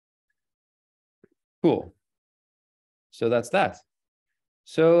Cool. So that's that.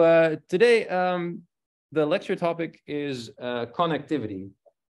 So today, the lecture topic is connectivity.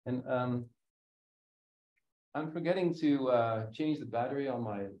 And I'm forgetting to change the battery on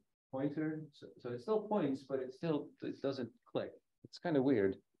my pointer. So it still points, but it doesn't click. It's kind of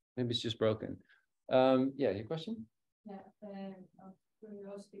weird. Maybe it's just broken. Yeah, your question? Yeah, of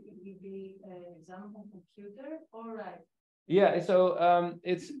curiosity, it will be an exam on computer, all right. Yeah, so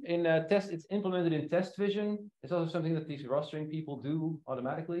it's in test. It's implemented in test vision. It's also something that these rostering people do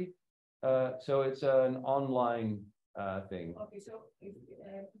automatically. So it's an online thing. Okay, so if,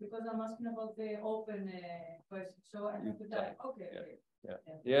 because I'm asking about the open question, so I have to type. Okay, yeah. okay.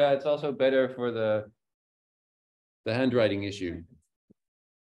 Yeah, it's also better for the handwriting issue.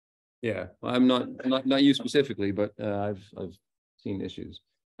 Yeah, well, I'm not you specifically, but I've seen issues.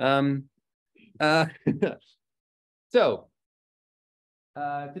 So.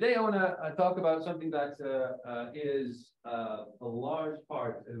 Today I want to talk about something that is a large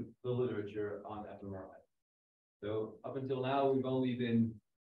part of the literature on fMRI. So up until now, we've only been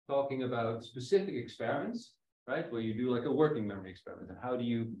talking about specific experiments, right? Where you do like a working memory experiment. And how do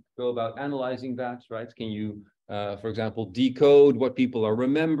you go about analyzing that, right? Can you, for example, decode what people are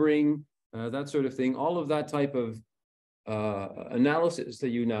remembering, that sort of thing. All of that type of analysis that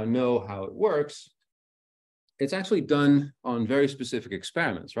you now know how it works. It's actually done on very specific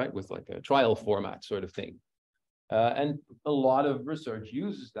experiments, right? With like a trial format sort of thing. And a lot of research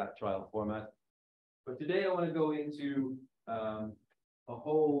uses that trial format. But today I want to go into a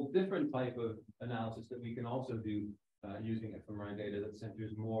whole different type of analysis that we can also do using fMRI data that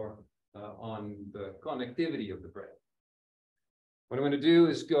centers more on the connectivity of the brain. What I'm going to do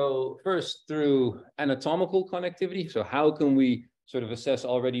is go first through anatomical connectivity. So how can we sort of assess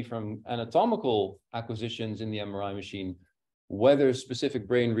already from anatomical acquisitions in the MRI machine whether specific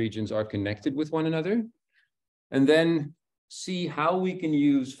brain regions are connected with one another, and then see how we can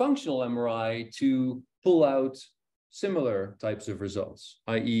use functional MRI to pull out similar types of results,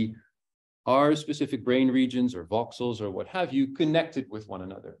 i.e., are specific brain regions or voxels or what have you connected with one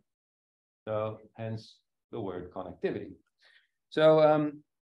another? So hence the word connectivity. So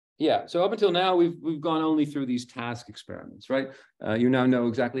yeah, so up until now, we've gone only through these task experiments, right? You now know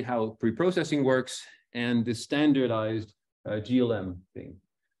exactly how pre-processing works and the standardized GLM thing.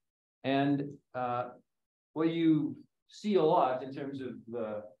 And what you see a lot in terms of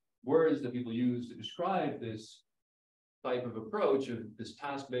the words that people use to describe this type of approach of this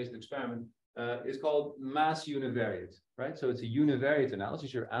task-based experiment is called mass univariate, right? So it's a univariate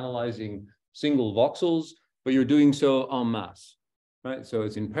analysis. You're analyzing single voxels, but you're doing so en masse. Right, so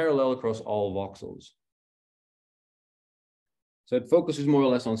it's in parallel across all voxels. So it focuses more or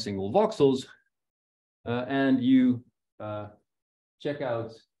less on single voxels, and you check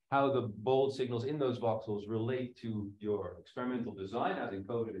out how the bold signals in those voxels relate to your experimental design as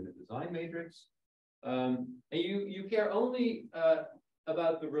encoded in the design matrix. And you care only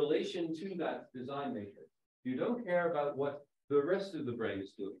about the relation to that design matrix. You don't care about what the rest of the brain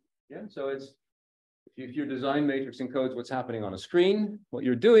is doing. Yeah, so it's if your design matrix encodes what's happening on a screen, what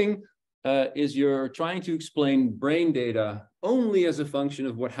you're doing is you're trying to explain brain data only as a function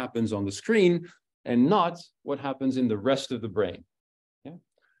of what happens on the screen and not what happens in the rest of the brain. Yeah?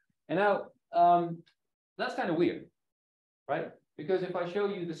 And now, that's kind of weird, right? Because if I show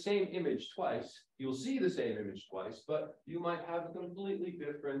you the same image twice, you'll see the same image twice, but you might have a completely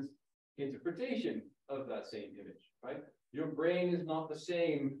different interpretation of that same image, right? Your brain is not the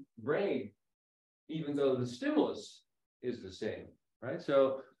same brain, even though the stimulus is the same, right?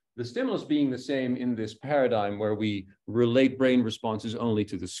 So the stimulus being the same in this paradigm where we relate brain responses only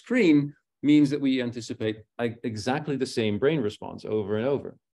to the screen means that we anticipate exactly the same brain response over and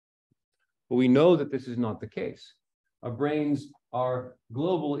over. But we know that this is not the case. Our brains are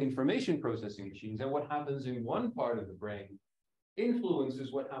global information processing machines, and what happens in one part of the brain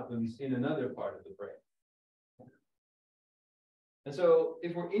influences what happens in another part of the brain. And so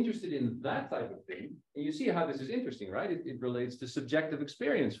if we're interested in that type of thing, and you see how this is interesting, right? It relates to subjective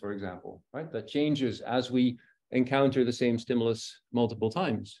experience, for example, right? That changes as we encounter the same stimulus multiple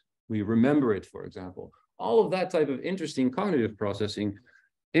times. We remember it, for example. All of that type of interesting cognitive processing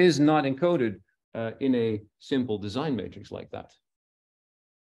is not encoded in a simple design matrix like that.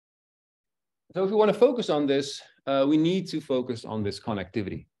 So if we want to focus on this, we need to focus on this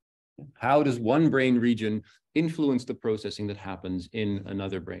connectivity. How does one brain region influence the processing that happens in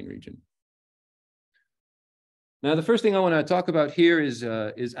another brain region? Now, the first thing I want to talk about here is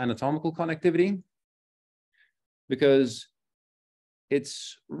anatomical connectivity, because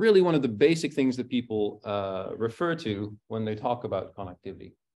it's really one of the basic things that people refer to when they talk about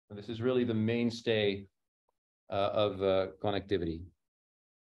connectivity. And this is really the mainstay of connectivity.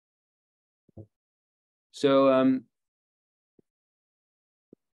 So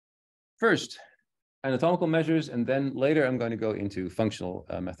first, anatomical measures, and then later I'm going to go into functional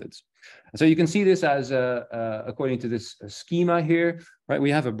methods. And so you can see this as according to this schema here, right?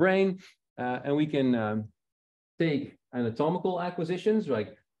 We have a brain, and we can take anatomical acquisitions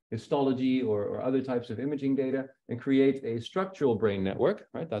like histology or other types of imaging data and create a structural brain network,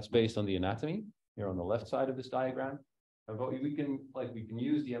 right? That's based on the anatomy here on the left side of this diagram. But we can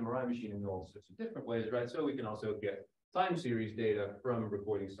use the MRI machine in all sorts of different ways, right? So we can also get time series data from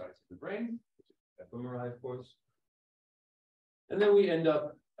recording sites in the brain, fMRI, of course. And then we end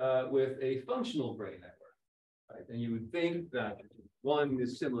up with a functional brain network, right? And you would think that one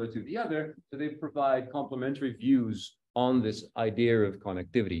is similar to the other, so they provide complementary views on this idea of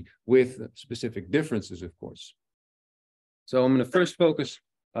connectivity with specific differences, of course. So I'm going to first focus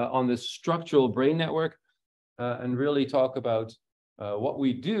on this structural brain network and really talk about what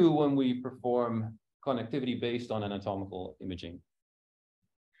we do when we perform connectivity based on anatomical imaging.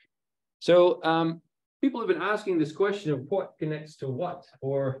 So people have been asking this question of what connects to what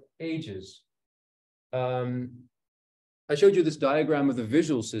or ages. I showed you this diagram of the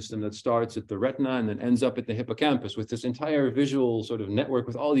visual system that starts at the retina and then ends up at the hippocampus with this entire visual sort of network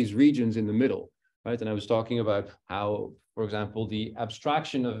with all these regions in the middle, right? And I was talking about how, for example, the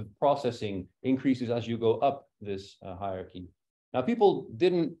abstraction of processing increases as you go up this hierarchy. Now, people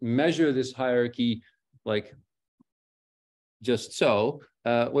didn't measure this hierarchy like just so.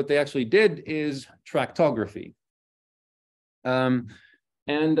 What they actually did is tractography.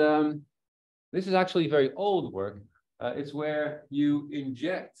 This is actually very old work. It's where you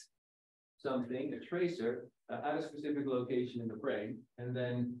inject something, a tracer, at a specific location in the brain, and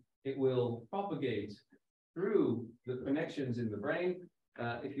then it will propagate through the connections in the brain.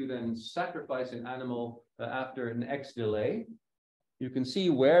 If you then sacrifice an animal after an X delay, you can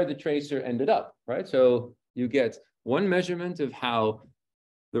see where the tracer ended up, right? So you get one measurement of how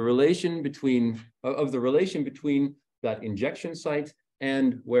the relation between that injection site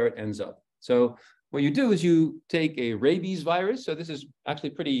and where it ends up. So what you do is you take a rabies virus. So this is actually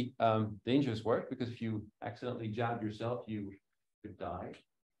pretty dangerous work because if you accidentally jab yourself, you could die,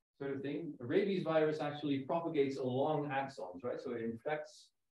 sort of thing. A rabies virus actually propagates along axons, right? So it infects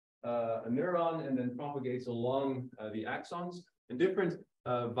a neuron and then propagates along the axons. And different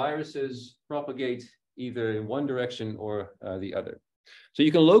viruses propagate either in one direction or the other. So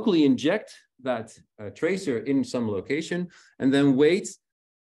you can locally inject that tracer in some location and then wait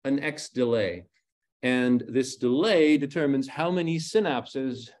an X delay. And this delay determines how many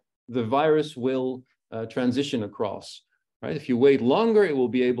synapses the virus will transition across, right? If you wait longer, it will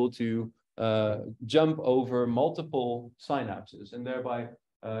be able to jump over multiple synapses, and thereby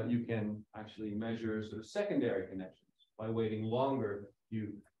you can actually measure sort of secondary connections. By waiting longer,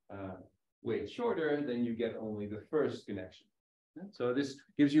 you wait shorter, then you get only the first connection. So this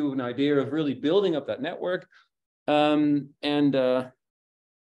gives you an idea of really building up that network.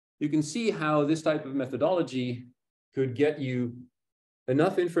 You can see how this type of methodology could get you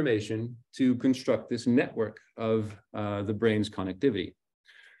enough information to construct this network of the brain's connectivity.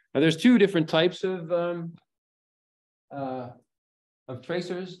 Now, there's two different types of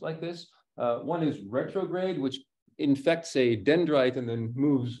tracers like this. One is retrograde, which infects a dendrite and then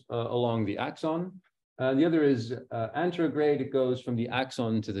moves along the axon. The other is anterograde. It goes from the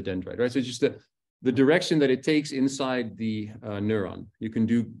axon to the dendrite, right? So it's just the direction that it takes inside the neuron. You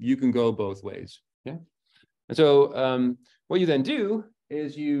can go both ways. Yeah. And so what you then do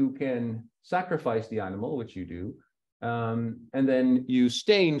is you can sacrifice the animal, which you do, and then you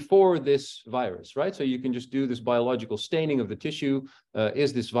stain for this virus, right? So you can just do this biological staining of the tissue.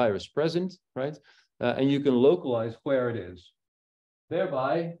 Is this virus present, right? And you can localize where it is.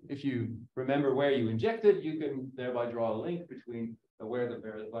 Thereby, if you remember where you injected, you can thereby draw a link between where the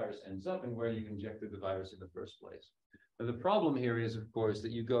virus ends up and where you injected the virus in the first place. Now, the problem here is, of course,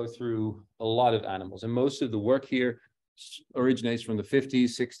 that you go through a lot of animals, and most of the work here originates from the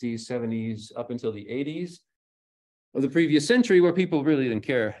 50s, 60s, 70s, up until the 80s of the previous century, where people really didn't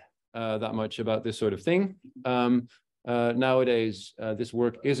care that much about this sort of thing. Nowadays, this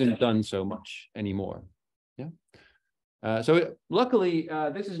work isn't done so much anymore. Yeah. So luckily,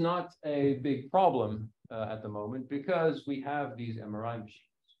 this is not a big problem at the moment because we have these MRI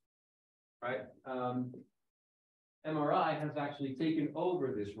machines, right? MRI has actually taken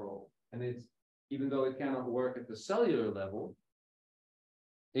over this role, and it's, even though it cannot work at the cellular level,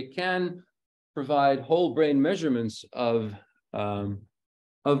 it can provide whole brain measurements of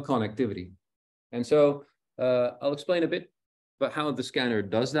connectivity. And so I'll explain a bit about how the scanner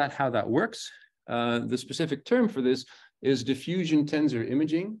does that, how that works. The specific term for this is diffusion tensor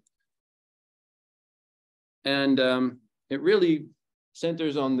imaging. And it really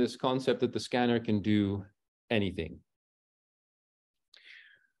centers on this concept that the scanner can do anything.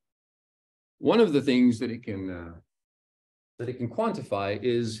 One of the things that it can quantify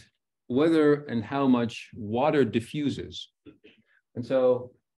is whether and how much water diffuses. And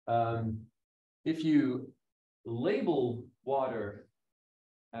so if you label water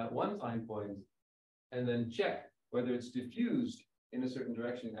at one time point and then check whether it's diffused in a certain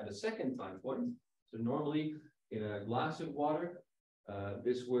direction at a second time point, so normally in a glass of water,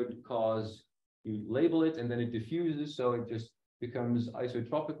 this would cause you label it and then it diffuses, so it just becomes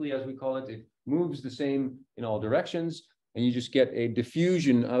isotropically, as we call it. It moves the same in all directions, and you just get a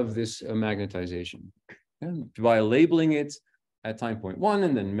diffusion of this magnetization. And by labeling it at time point 1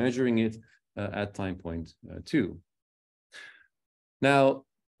 and then measuring it at time point 2. Now,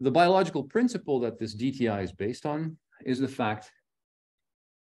 the biological principle that this DTI is based on is the fact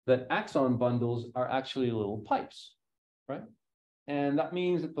that axon bundles are actually little pipes, right? And that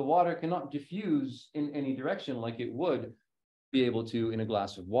means that the water cannot diffuse in any direction like it would be able to in a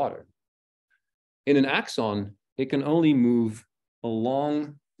glass of water. In an axon, it can only move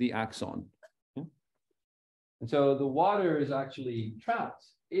along the axon. And so the water is actually trapped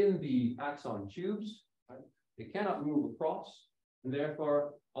in the axon tubes, right? It cannot move across, and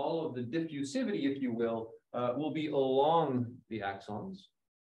therefore all of the diffusivity, if you will be along the axons.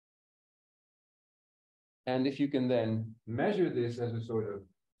 And if you can then measure this as a sort of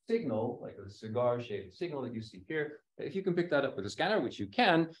signal, like a cigar-shaped signal that you see here, if you can pick that up with a scanner, which you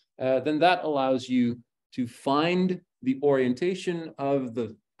can, then that allows you to find the orientation of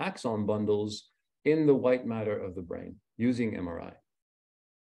the axon bundles in the white matter of the brain using MRI.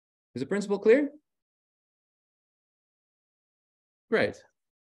 Is the principle clear? Great.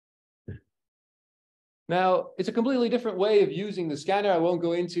 Now, it's a completely different way of using the scanner. I won't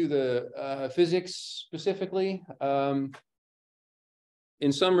go into the physics specifically.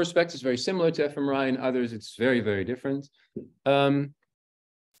 In some respects, it's very similar to fMRI. In others, it's very, very different. And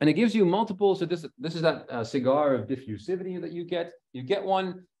it gives you multiple. So this is that cigar of diffusivity that you get. You get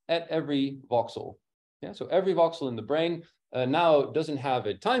one at every voxel. Yeah. So every voxel in the brain now doesn't have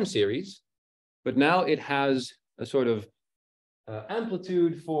a time series, but now it has a sort of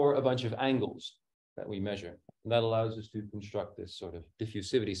amplitude for a bunch of angles that we measure. And that allows us to construct this sort of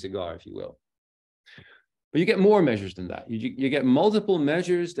diffusivity cigar, if you will. But you get more measures than that. You get multiple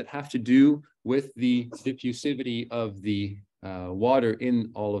measures that have to do with the diffusivity of the water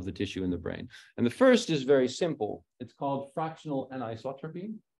in all of the tissue in the brain. And the first is very simple. It's called fractional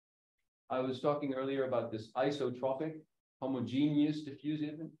anisotropy. I was talking earlier about this isotropic homogeneous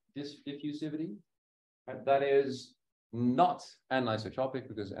diffusivity. That is not anisotropic,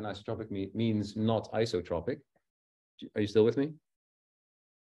 because anisotropic means not isotropic. Are you still with me?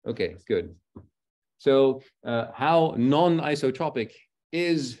 Okay, good. So how non-isotropic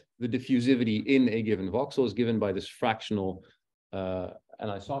is the diffusivity in a given voxel is given by this fractional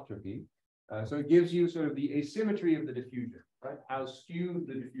anisotropy. So it gives you sort of the asymmetry of the diffusion, right? How skewed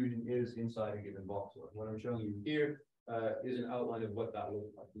the diffusion is inside a given voxel. What I'm showing you here is an outline of what that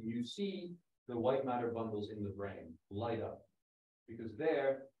looks like. You see the white matter bundles in the brain light up, because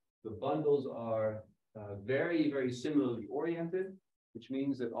there the bundles are very, very similarly oriented, which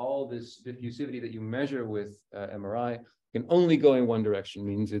means that all this diffusivity that you measure with MRI can only go in one direction,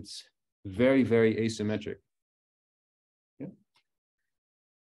 means it's very, very asymmetric. Yeah.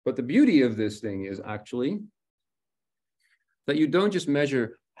 But the beauty of this thing is actually that you don't just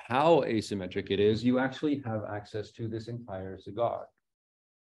measure how asymmetric it is, you actually have access to this entire cigar.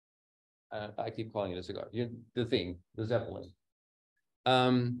 I keep calling it a cigar, the thing, the Zeppelin.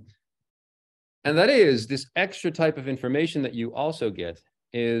 And that is, this extra type of information that you also get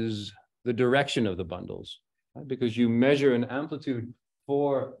is the direction of the bundles, right? Because you measure an amplitude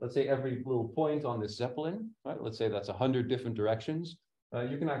for, let's say, every little point on this Zeppelin, right? Let's say that's 100 different directions.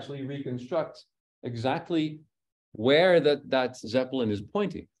 You can actually reconstruct exactly where that Zeppelin is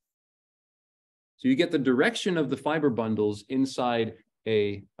pointing. So you get the direction of the fiber bundles inside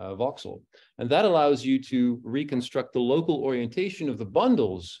a voxel. And that allows you to reconstruct the local orientation of the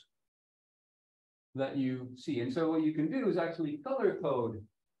bundles that you see. And so what you can do is actually color code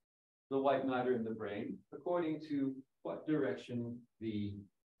the white matter in the brain according to what direction the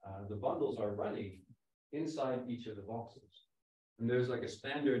bundles are running inside each of the voxels. And there's like a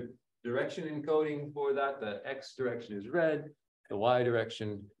standard direction encoding for that. The X direction is red, the Y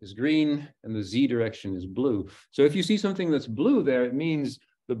direction is green, and the Z direction is blue. So if you see something that's blue there, it means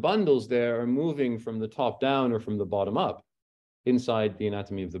the bundles there are moving from the top down or from the bottom up. inside the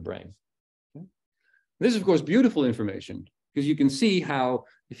anatomy of the brain. Okay? This is, of course, beautiful information, because you can see how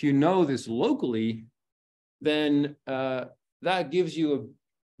if you know this locally, then that gives you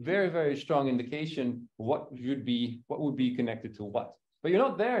a very, very strong indication what would be connected to what. But you're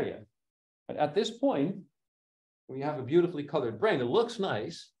not there yet. But at this point, we have a beautifully colored brain. It looks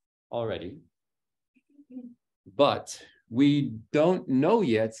nice already, but we don't know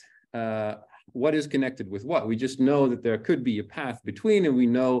yet what is connected with what. We just know that there could be a path between, and we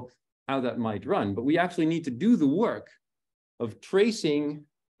know how that might run. But we actually need to do the work of tracing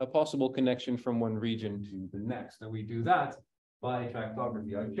a possible connection from one region to the next. And we do that by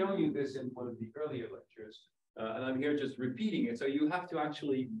tractography. I've shown you this in one of the earlier lectures, and I'm here just repeating it. So you have to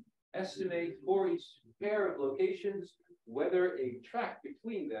actually estimate for each pair of locations whether a track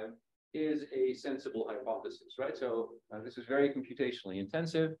between them is a sensible hypothesis, right? So this is very computationally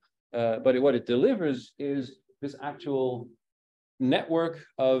intensive, but what it delivers is this actual network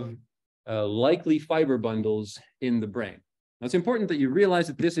of likely fiber bundles in the brain. Now, it's important that you realize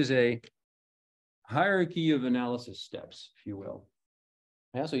that this is a hierarchy of analysis steps, if you will.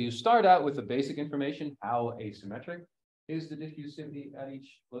 Yeah, so you start out with the basic information, how asymmetric is the diffusivity at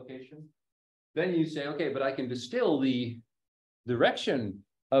each location. Then you say, okay, but I can distill the direction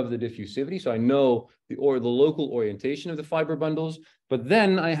of the diffusivity, so I know the local orientation of the fiber bundles, but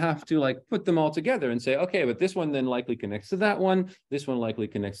then I have to like put them all together and say, okay, but this one then likely connects to that one, this one likely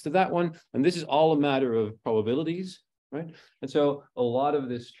connects to that one, and this is all a matter of probabilities, right? And so a lot of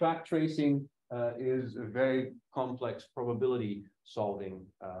this track tracing is a very complex probability solving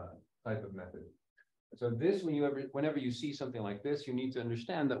type of method. So this, whenever you see something like this, you need to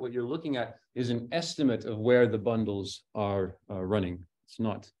understand that what you're looking at is an estimate of where the bundles are running. It's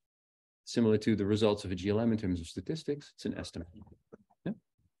not similar to the results of a GLM in terms of statistics. It's an estimate. Yeah.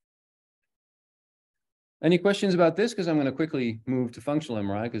 Any questions about this? Because I'm going to quickly move to functional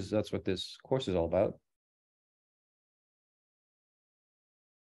MRI, because that's what this course is all about.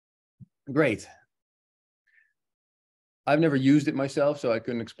 Great. I've never used it myself, so I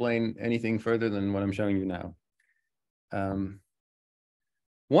couldn't explain anything further than what I'm showing you now.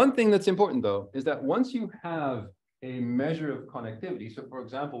 One thing that's important, though, is that once you have a measure of connectivity, so for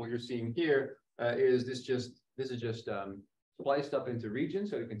example, what you're seeing here is this is just spliced up into regions.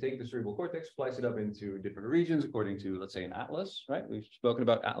 So you can take the cerebral cortex, splice it up into different regions according to, let's say, an atlas, right? We've spoken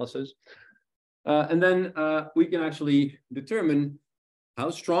about atlases. And then we can actually determine how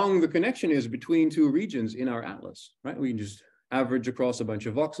strong the connection is between two regions in our atlas, right? We can just average across a bunch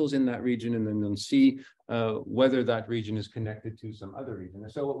of voxels in that region and then see whether that region is connected to some other region.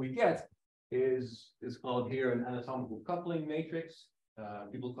 And so what we get is called here an anatomical coupling matrix.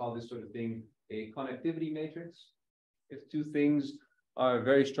 People call this sort of thing a connectivity matrix. If two things are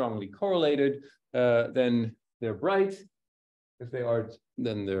very strongly correlated, then they're bright. If they aren't,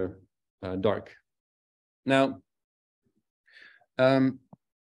 then they're dark. Now,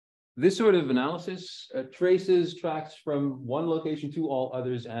 this sort of analysis traces tracks from one location to all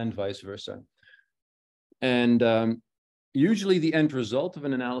others and vice versa. And usually the end result of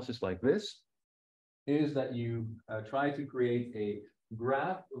an analysis like this is that you try to create a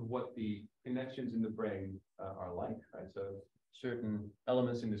graph of what the connections in the brain are like, right? So certain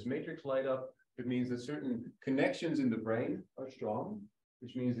elements in this matrix light up. It means that certain connections in the brain are strong,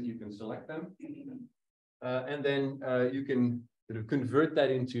 which means that you can select them. And then you can sort of convert that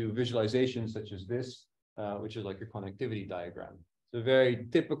into visualizations such as this, which is like a connectivity diagram. So very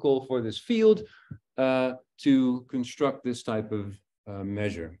typical for this field to construct this type of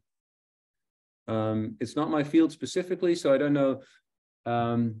measure. It's not my field specifically, so I don't know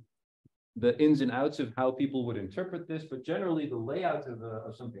the ins and outs of how people would interpret this, but generally the layout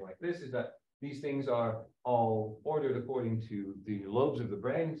of something like this is that these things are all ordered according to the lobes of the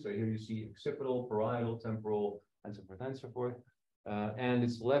brain. So here you see occipital, parietal, temporal, and so forth and so forth. And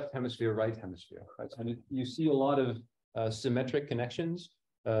it's left hemisphere, right hemisphere. Right? And you see a lot of symmetric connections.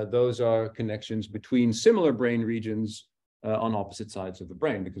 Those are connections between similar brain regions on opposite sides of the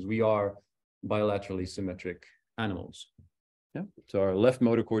brain, because we are bilaterally symmetric animals. Yeah? So our left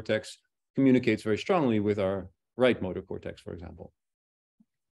motor cortex communicates very strongly with our right motor cortex, for example.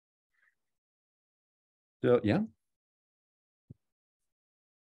 So, yeah.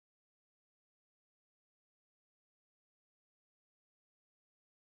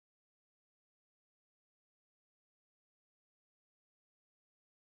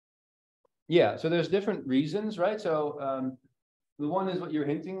 Yeah, so there's different reasons, right? So the one is what you're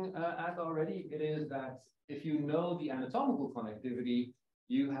hinting at already. It is that if you know the anatomical connectivity,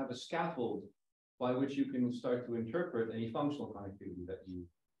 you have a scaffold by which you can start to interpret any functional connectivity that you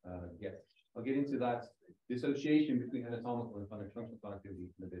get. I'll get into that dissociation between anatomical and functional connectivity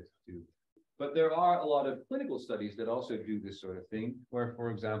in a bit too. But there are a lot of clinical studies that also do this sort of thing, where, for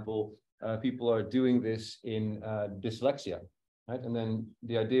example, people are doing this in dyslexia, right? And then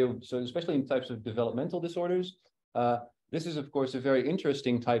the idea of, so especially in types of developmental disorders, this is, of course, a very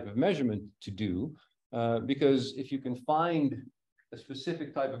interesting type of measurement to do, because if you can find a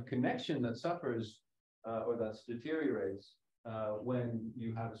specific type of connection that suffers or that deteriorates when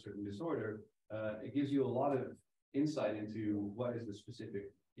you have a certain disorder, it gives you a lot of insight into what is the specific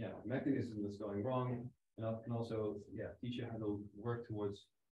mechanism that's going wrong, and can also teach you how to work towards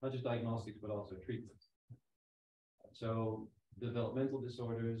not just diagnostics but also treatment. So developmental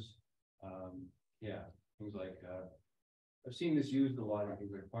disorders, things like I've seen this used a lot in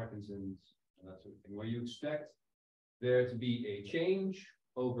things like Parkinson's and that sort of thing, where you expect there to be a change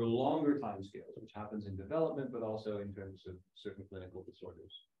over longer time scales, which happens in development, but also in terms of certain clinical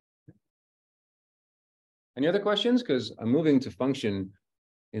disorders. Any other questions? Because I'm moving to function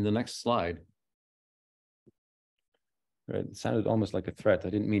in the next slide. Right, it sounded almost like a threat. I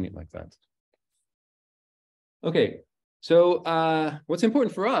didn't mean it like that. Okay, so what's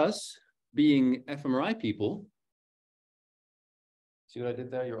important for us, being fMRI people, see what I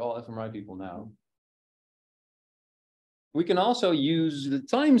did there? You're all fMRI people now. We can also use the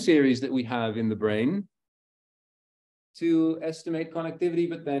time series that we have in the brain to estimate connectivity,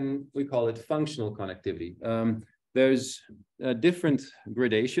 but then we call it functional connectivity. There's different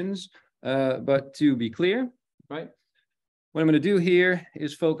gradations, but to be clear, right? What I'm going to do here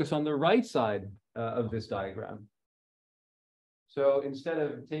is focus on the right side of this diagram. So instead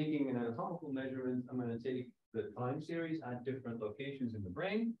of taking an anatomical measurement, I'm going to take the time series at different locations in the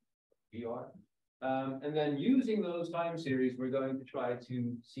brain, VR, and then using those time series, we're going to try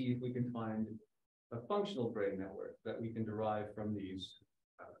to see if we can find a functional brain network that we can derive from these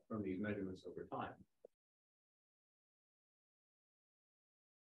measurements over time.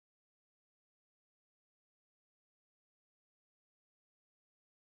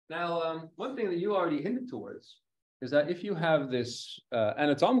 Now, one thing that you already hinted towards is that if you have this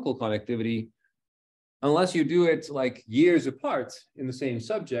anatomical connectivity, unless you do it like years apart in the same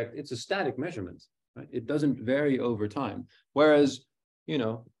subject, it's a static measurement, right? It doesn't vary over time. Whereas, you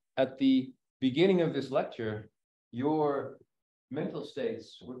know, at the beginning of this lecture, your mental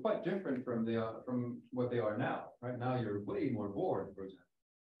states were quite different from what they are now. Right now, you're way more bored, for example.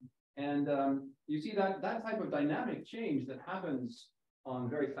 And you see that type of dynamic change that happens on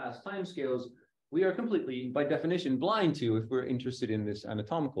very fast timescales, we are completely, by definition, blind to if we're interested in this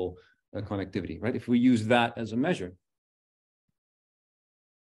anatomical connectivity, right? If we use that as a measure.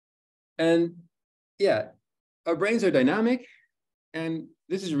 And yeah, our brains are dynamic, and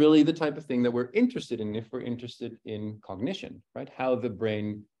this is really the type of thing that we're interested in if we're interested in cognition, right? How the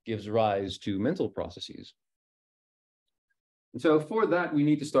brain gives rise to mental processes. And so for that, we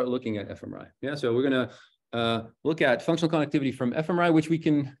need to start looking at fMRI. Yeah, so we're going to look at functional connectivity from fMRI, which we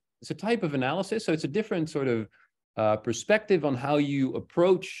can, it's a type of analysis. So it's a different sort of perspective on how you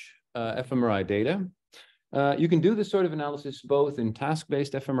approach fMRI data. You can do this sort of analysis both in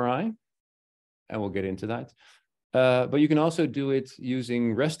task-based fMRI, and we'll get into that. But you can also do it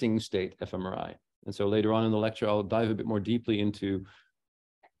using resting state fMRI. And so later on in the lecture, I'll dive a bit more deeply into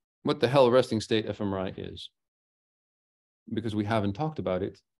what the hell resting state fMRI is, because we haven't talked about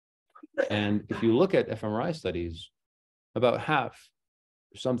it. And if you look at fMRI studies, about half,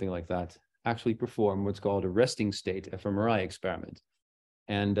 or something like that, actually perform what's called a resting state fMRI experiment.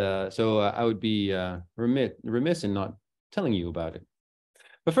 And so I would be remiss in not telling you about it.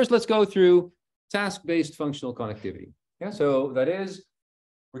 But first, let's go through task-based functional connectivity. Yeah, so that is,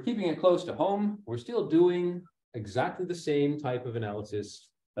 we're keeping it close to home. We're still doing exactly the same type of analysis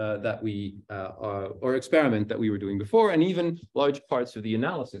that we or experiment that we were doing before, and even large parts of the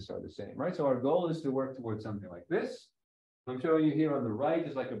analysis are the same, right? So our goal is to work towards something like this. I'm showing you here on the right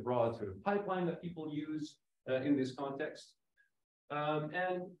is like a broad sort of pipeline that people use in this context.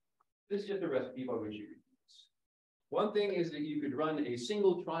 And this is just a recipe by which you can use. One thing is that you could run a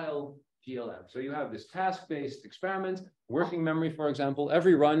single trial GLM. So you have this task-based experiment, working memory, for example.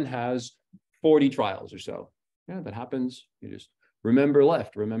 Every run has 40 trials or so. Yeah, that happens. You just remember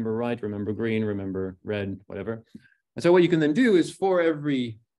left, remember right, remember green, remember red, whatever. And so what you can then do is for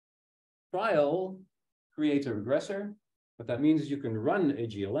every trial, create a regressor. What that means is you can run a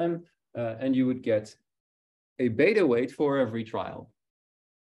GLM and you would get a beta weight for every trial.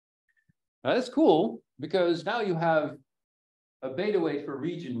 Now that's cool because now you have a beta weight for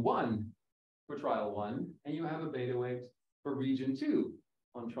region 1 for trial 1, and you have a beta weight for region 2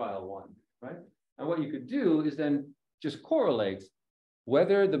 on trial 1, right? And what you could do is then just correlate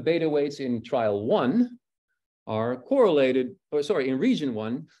whether the beta weights in trial 1 are correlated, or sorry, in region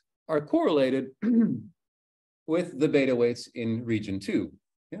 1 are correlated with the beta weights in region 2.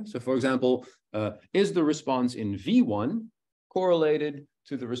 Yeah? So for example, is the response in V1 correlated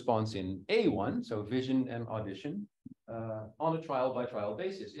to the response in A1, so vision and audition, on a trial by trial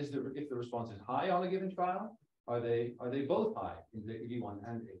basis? If the response is high on a given trial, are they both high in the V1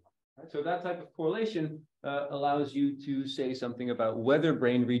 and A1? Right? So that type of correlation allows you to say something about whether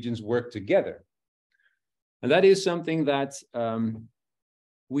brain regions work together. And that is something that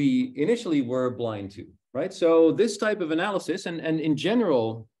we initially were blind to, right? So this type of analysis, and in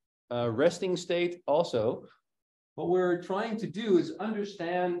general, resting state also, what we're trying to do is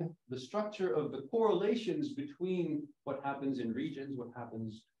understand the structure of the correlations between what happens in regions, what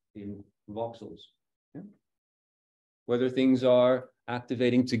happens in voxels. Yeah? Whether things are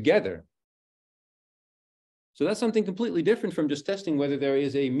activating together. So that's something completely different from just testing whether there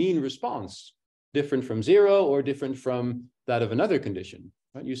is a mean response, different from 0 or different from that of another condition.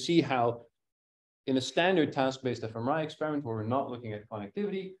 Right? You see how in a standard task-based fMRI experiment where we're not looking at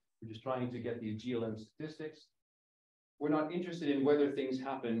connectivity, we're just trying to get the GLM statistics. We're not interested in whether things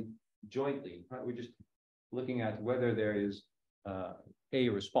happen jointly, right? We're just looking at whether there is a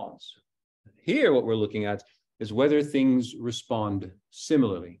response. Here, what we're looking at is whether things respond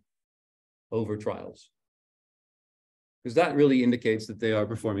similarly over trials. Because that really indicates that they are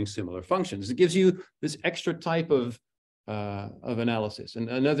performing similar functions. It gives you this extra type of analysis and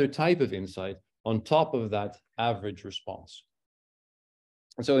another type of insight on top of that average response.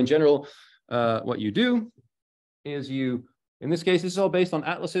 And so in general, what you do is you, in this case, this is all based on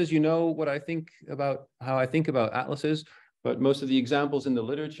atlases. You know what I think about, how I think about atlases, but most of the examples in the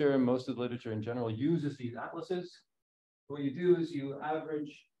literature, most of the literature in general uses these atlases. What you do is you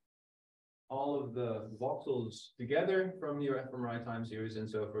average all of the voxels together from your fMRI time series. And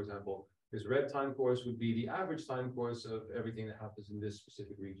so, for example, this red time course would be the average time course of everything that happens in this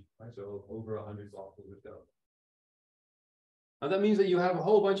specific region, right? So over 100 voxels or so. And that means that you have a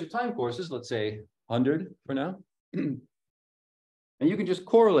whole bunch of time courses, let's say 100 for now. And you can just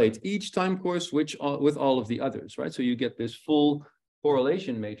correlate each time course with all of the others, right? So you get this full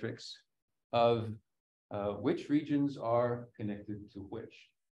correlation matrix of which regions are connected to which.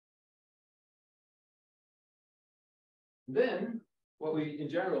 Then what we in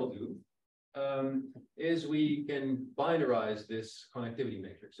general do is we can binarize this connectivity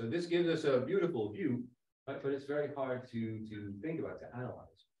matrix. So this gives us a beautiful view, right? But it's very hard to think about, to analyze.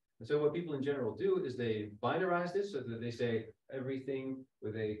 And so what people in general do is they binarize this so that they say everything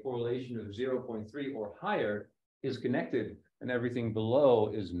with a correlation of 0.3 or higher is connected and everything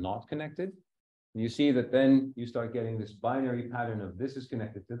below is not connected. And you see that then you start getting this binary pattern of this is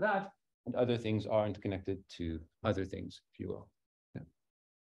connected to that and other things aren't connected to other things, if you will. Yeah.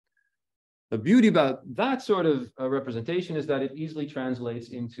 The beauty about that sort of representation is that it easily translates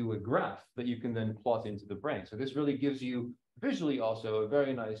into a graph that you can then plot into the brain. So this really gives you visually also a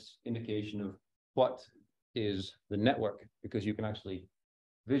very nice indication of what is the network, because you can actually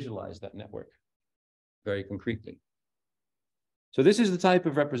visualize that network very concretely. So this is the type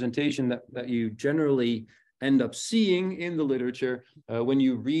of representation that you generally end up seeing in the literature when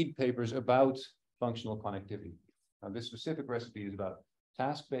you read papers about functional connectivity. Now, this specific recipe is about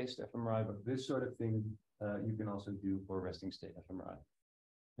task-based fMRI, but this sort of thing you can also do for resting state fMRI.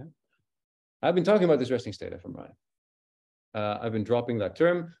 Yeah? I've been talking about this resting state fMRI. I've been dropping that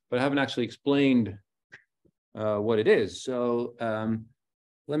term, but I haven't actually explained what it is. So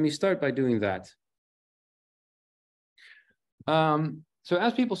let me start by doing that. So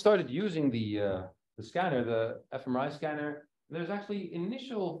as people started using the scanner, the fMRI scanner, there's actually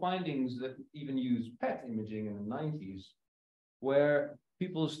initial findings that even use PET imaging in the 90s, where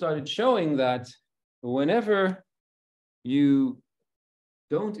people started showing that whenever you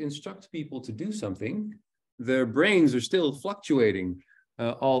don't instruct people to do something, their brains are still fluctuating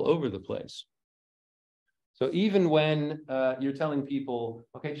all over the place. So even when you're telling people,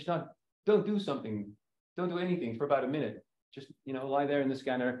 okay, just don't do something, don't do anything for about a minute, just lie there in the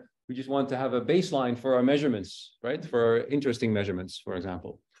scanner. We just want to have a baseline for our measurements, right? For our interesting measurements, for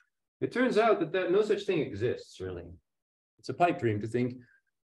example. It turns out that no such thing exists, really. It's a pipe dream to think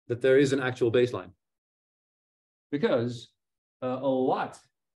that there is an actual baseline, because a lot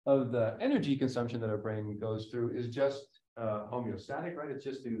of the energy consumption that our brain goes through is just homeostatic, right? It's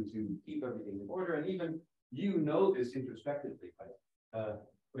just to keep everything in order. And even this introspectively, right?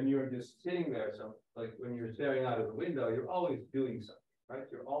 When you're just sitting there, so like when you're staring out of the window, you're always doing something, right?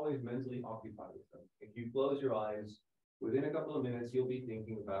 You're always mentally occupied with something. If you close your eyes, within a couple of minutes, you'll be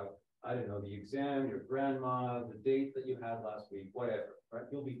thinking about, I don't know, the exam, your grandma, the date that you had last week, whatever, right?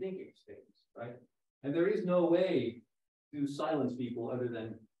 You'll be thinking things, right? And there is no way to silence people other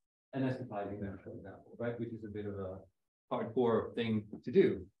than anesthetizing them, for example, right? Which is a bit of a hardcore thing to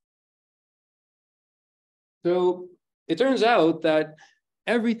do. So it turns out that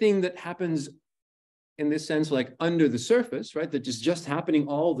everything that happens in this sense, like under the surface, right, that is just happening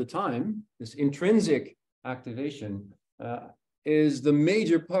all the time, this intrinsic activation is the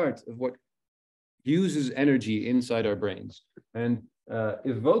major part of what uses energy inside our brains. And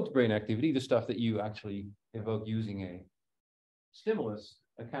evoked brain activity, the stuff that you actually evoke using a stimulus,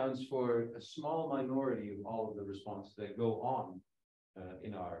 accounts for a small minority of all of the responses that go on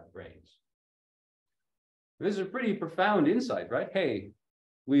in our brains. This is a pretty profound insight, right? Hey,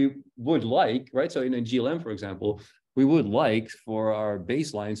 we would like, right? So in a GLM, for example, we would like for our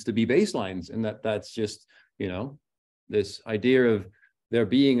baselines to be baselines, and that's just, you know, this idea of there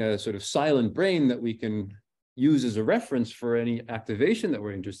being a sort of silent brain that we can use as a reference for any activation that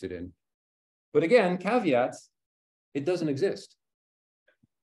we're interested in. But again, caveat, it doesn't exist.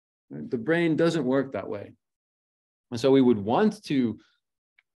 The brain doesn't work that way. And so we would want to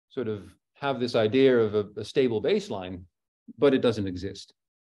sort of have this idea of a stable baseline, but it doesn't exist.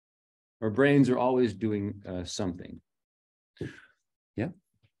 Our brains are always doing something. Yeah.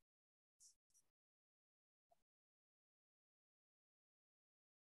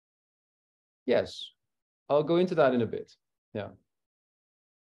 Yes, I'll go into that in a bit. Yeah.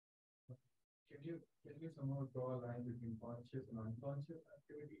 Can you somehow draw a line between conscious and unconscious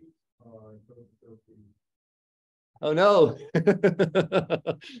activities? Oh no.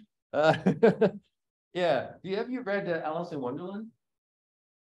 Yeah. Have you read Alice in Wonderland?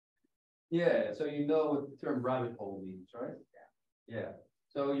 Yeah. So you know what the term rabbit hole means, right? Yeah.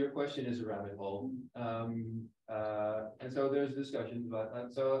 So your question is a rabbit hole, and so there's discussions about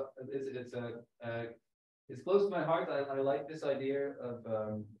that. So it's close to my heart. I like this idea of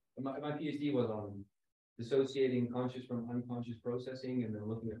my PhD was on dissociating conscious from unconscious processing, and then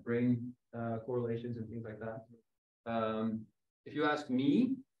looking at brain correlations and things like that. If you ask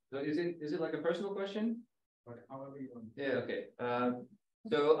me, so is it like a personal question? But however you want. Yeah. Okay.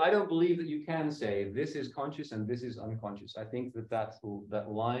 So I don't believe that you can say this is conscious and this is unconscious. I think that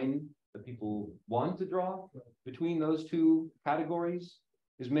line that people want to draw between those two categories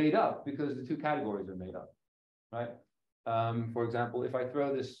is made up because the two categories are made up, right? For example, if I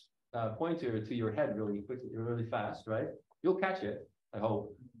throw this pointer to your head really quickly, really fast, right? You'll catch it, I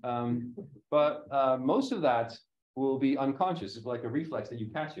hope. But most of that will be unconscious. It's like a reflex that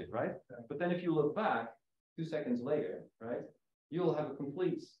you catch it, right? But then if you look back 2 seconds later, right? You'll have a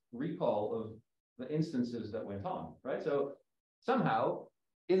complete recall of the instances that went on, right? So somehow,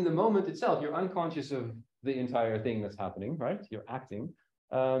 in the moment itself, you're unconscious of the entire thing that's happening, right? You're acting.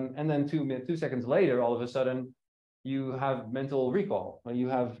 And then 2 seconds later, all of a sudden, you have mental recall, or you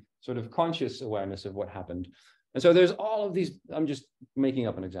have sort of conscious awareness of what happened. And so there's all of these, I'm just making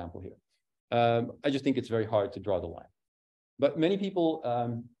up an example here. I just think it's very hard to draw the line. But many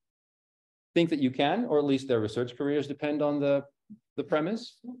people think that you can, or at least their research careers depend on the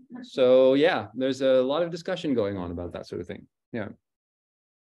premise. So yeah, there's a lot of discussion going on about that sort of thing. Yeah.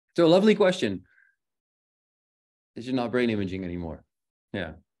 So lovely question. Is it not brain imaging anymore?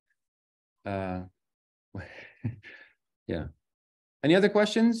 Yeah. Yeah. Any other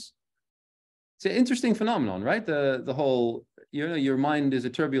questions? It's an interesting phenomenon, right? The whole, you know, your mind is a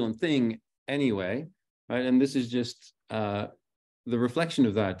turbulent thing anyway, right? And this is just the reflection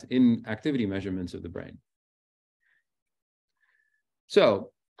of that in activity measurements of the brain.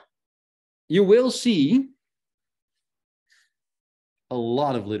 So you will see a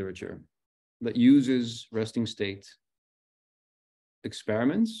lot of literature that uses resting state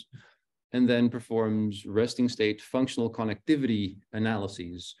experiments and then performs resting state functional connectivity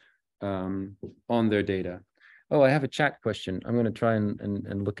analyses on their data. Oh, I have a chat question. I'm going to try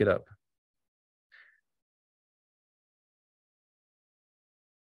and look it up.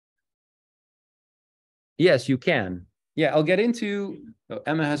 Yes, you can. Yeah, I'll get into, oh,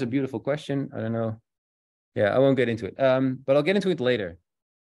 Emma has a beautiful question. I don't know. Yeah, I won't get into it. But I'll get into it later.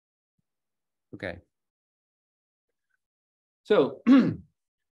 Okay. So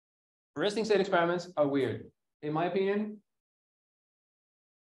resting state experiments are weird, in my opinion.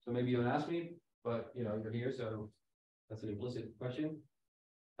 So maybe you don't ask me, but you know, you're here, so that's an implicit question.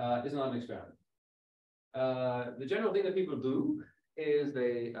 It's not an experiment. The general thing that people do is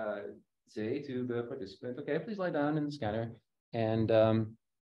they say to the participant, okay, please lie down in the scanner. And,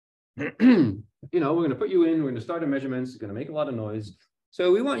 you know, we're going to put you in, we're going to start our measurements, it's going to make a lot of noise.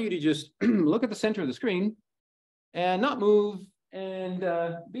 So we want you to just look at the center of the screen and not move and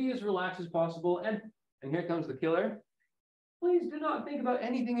be as relaxed as possible. And here comes the killer. Please do not think about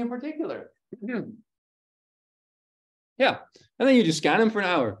anything in particular. Yeah, and then you just scan them for an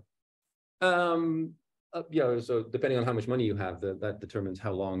hour. Yeah, so depending on how much money you have, that determines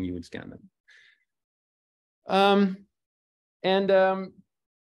how long you would scan them.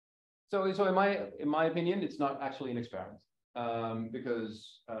 So in my opinion, it's not actually an experiment,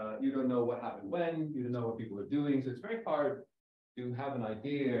 because you don't know what happened when, you don't know what people are doing, so it's very hard to have an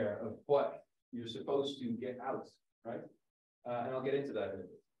idea of what you're supposed to get out, right? And I'll get into that in a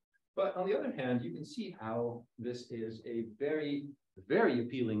bit. But on the other hand, you can see how this is a very, very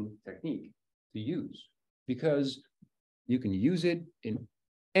appealing technique to use, because you can use it in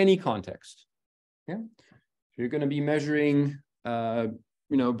any context. Yeah, if you're going to be measuring,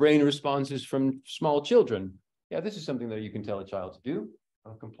 brain responses from small children. Yeah, this is something that you can tell a child to do.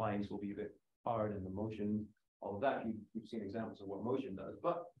 Compliance will be a bit hard, and the motion, all of that. You've seen examples of what motion does,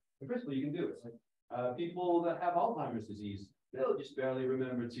 but in principle, you can do it. Like, people that have Alzheimer's disease, they'll just barely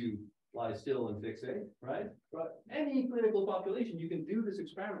remember to lie still and fixate, right? But any clinical population, you can do this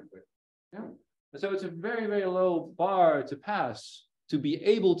experiment with. Yeah. So it's a very, very low bar to pass to be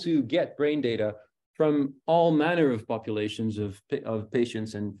able to get brain data from all manner of populations of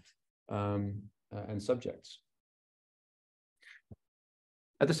patients and subjects.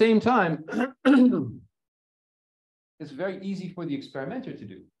 At the same time, it's very easy for the experimenter to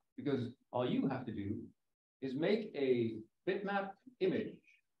do, because all you have to do is make a bitmap image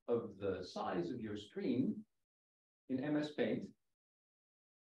of the size of your screen in MS Paint,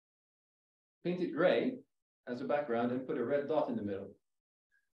 paint it gray as a background, and put a red dot in the middle.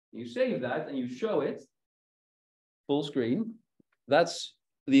 You save that and you show it full screen. That's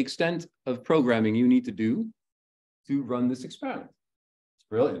the extent of programming you need to do to run this experiment. It's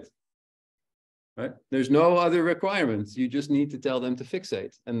brilliant, right? There's no other requirements. You just need to tell them to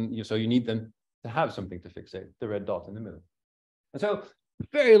fixate. And so you need them to have something to fixate, the red dot in the middle. And so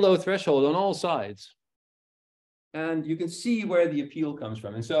very low threshold on all sides. And you can see where the appeal comes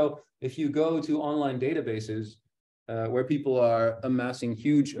from. And so if you go to online databases where people are amassing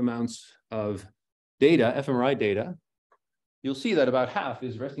huge amounts of data, fMRI data, you'll see that about half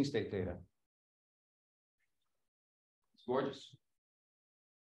is resting state data. It's gorgeous.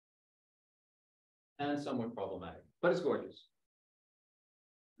 And somewhat problematic, but it's gorgeous.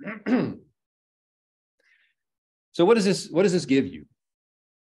 So what does this give you?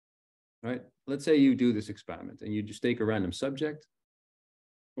 Right? Let's say you do this experiment and you just take a random subject.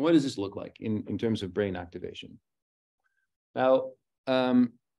 What does this look like in terms of brain activation? Now,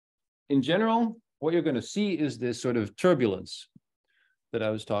 in general, what you're going to see is this sort of turbulence that I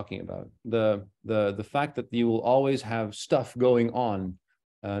was talking about. The fact that you will always have stuff going on,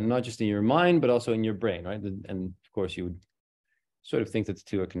 not just in your mind, but also in your brain, right? And of course, you would sort of think that the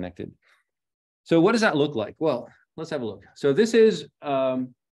two are connected. So what does that look like? Well, let's have a look. So this is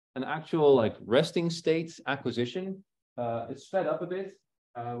an actual like resting state acquisition. It's sped up a bit.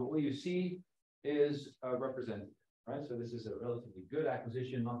 What you see is represented, right? So this is a relatively good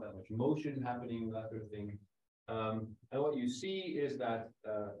acquisition, not that much motion happening, that sort of thing. And what you see is that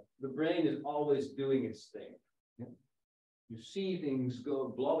the brain is always doing its thing. Yeah? You see things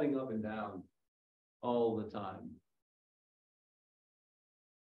go blobbing up and down all the time.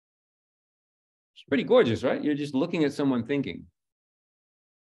 It's pretty gorgeous, right? You're just looking at someone thinking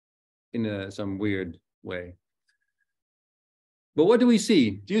in some weird way. But what do we see?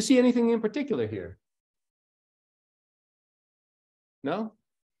 Do you see anything in particular here? No?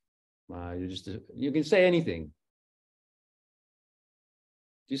 You can say anything.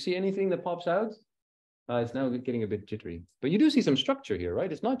 Do you see anything that pops out? It's now getting a bit jittery. But you do see some structure here,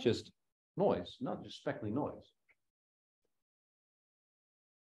 right? It's not just noise, not just speckly noise.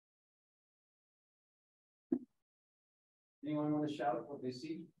 Anyone want to shout what they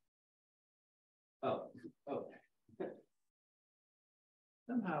see? Oh.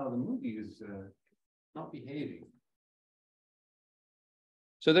 Somehow the movie is not behaving.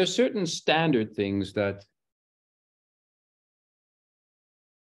 So there's certain standard things that.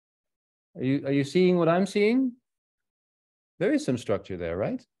 Are you seeing what I'm seeing? There is some structure there,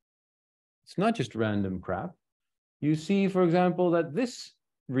 right? It's not just random crap. You see, for example, that this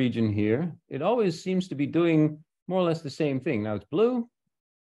region here, it always seems to be doing more or less the same thing. Now it's blue,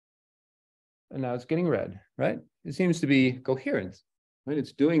 and now it's getting red, right? It seems to be coherent, right?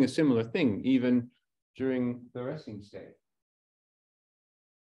 It's doing a similar thing even during the resting state.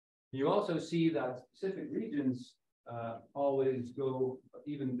 You also see that specific regions always go,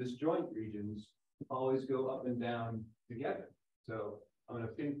 even disjoint regions, always go up and down together. So I'm going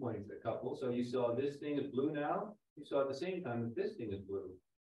to pinpoint a couple. So you saw this thing is blue now. You saw at the same time that this thing is blue.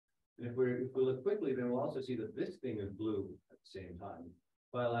 And if we look quickly, then we'll also see that this thing is blue at the same time.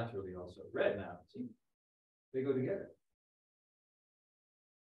 Bilaterally also. Red now, see? They go together.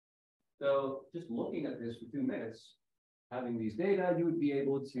 So just looking at this for 2 minutes, having these data, you would be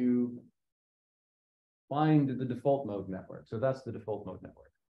able to find the default mode network. So that's the default mode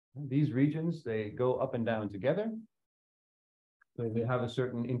network. These regions, they go up and down together. So they have a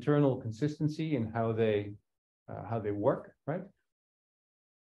certain internal consistency in how they work, right?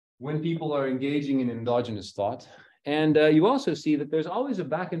 When people are engaging in endogenous thought. And you also see that there's always a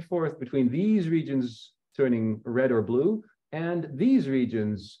back and forth between these regions turning red or blue and these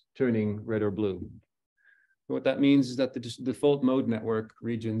regions turning red or blue. What that means is that the default mode network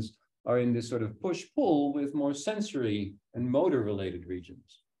regions are in this sort of push-pull with more sensory and motor-related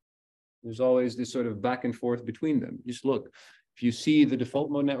regions. There's always this sort of back and forth between them. Just look, if you see the default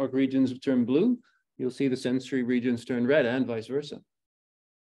mode network regions turn blue, you'll see the sensory regions turn red and vice versa.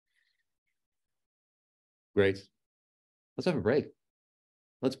 Great. Let's have a break.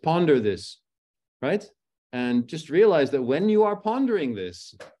 Let's ponder this, right? And just realize that when you are pondering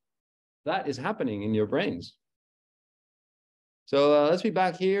this, that is happening in your brains. So let's be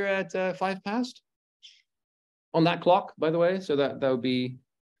back here at 5 past on that clock, by the way. So that would be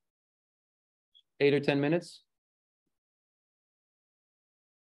 8 or 10 minutes.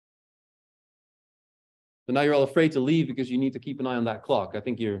 So now you're all afraid to leave because you need to keep an eye on that clock. I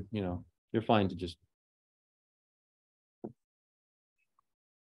think you're fine to just.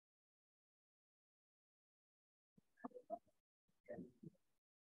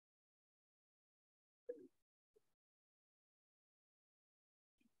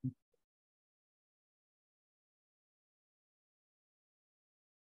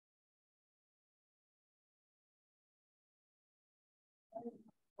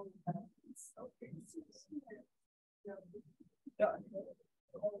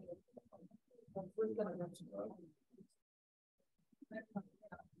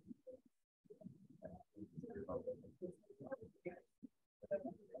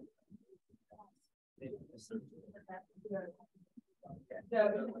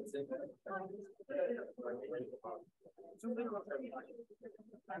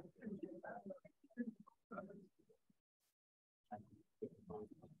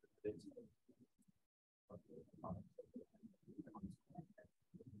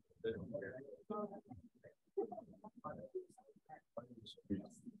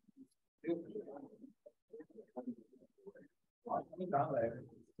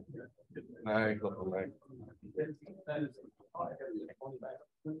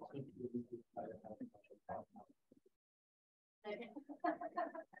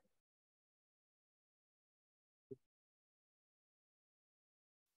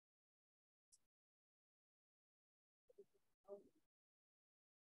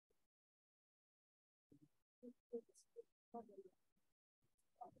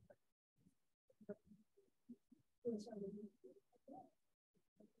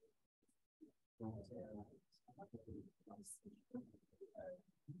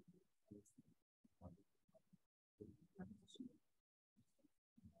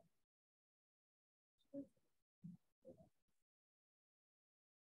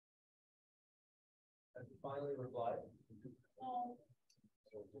 Finally replied.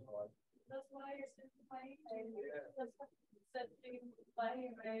 That's why you're simplifying. That's what said simplifying.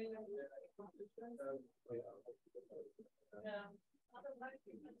 Yeah. Otherwise,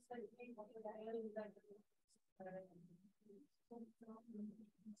 you can say people that I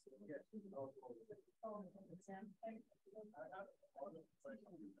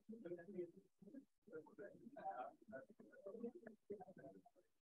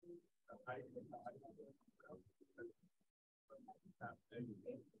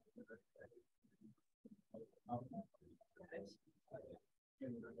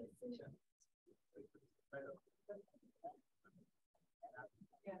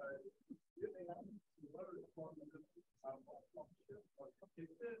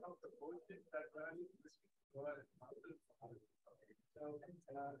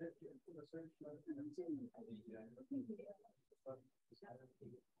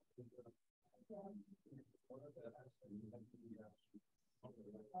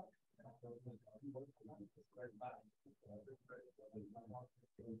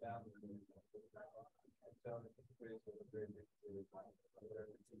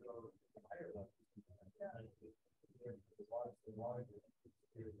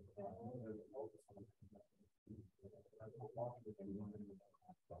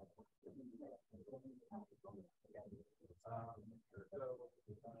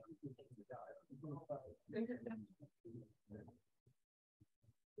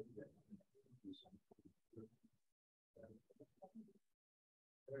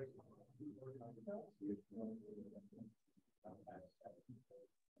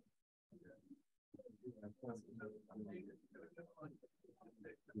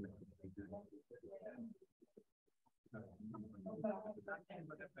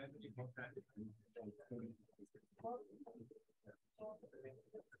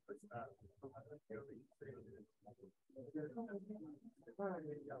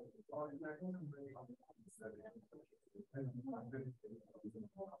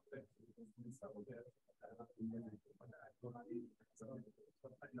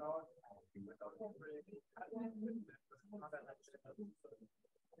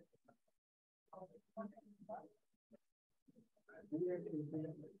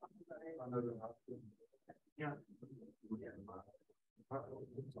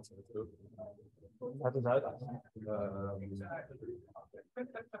Hat es halt.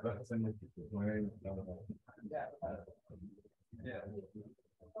 Yeah.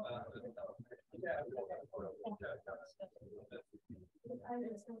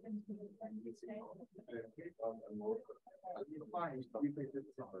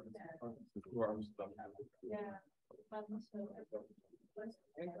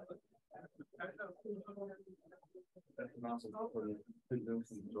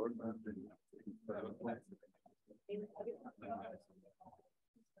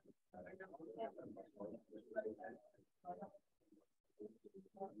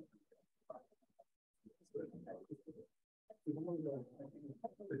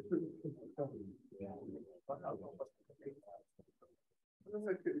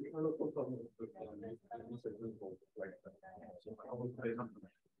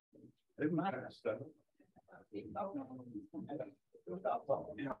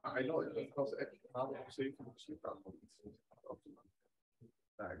 Yeah, I know, it was echt een zeven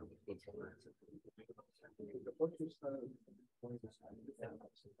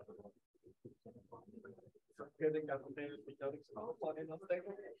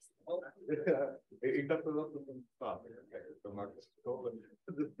ik dacht dat dat een vraag is. Dan maakt het gewoon.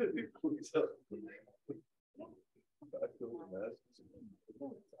 Goed zo.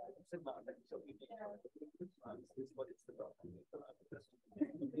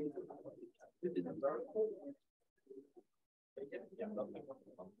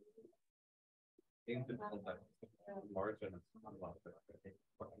 Margin.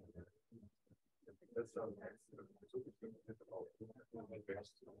 That's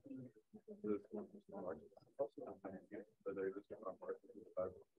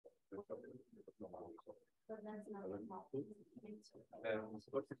en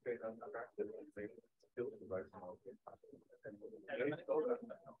zoals je twee aan elkaar zet, veel gebruik van elkaar.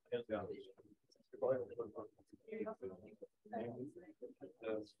 Ja.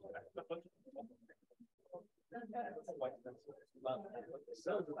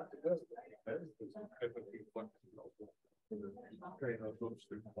 Kun je nou zo'n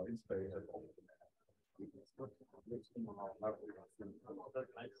stuk van inspelen?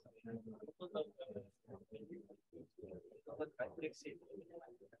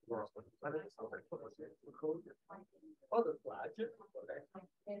 Wat een plaatje.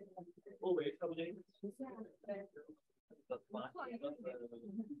 Hoe weet je dat betekent? Dat plaatje.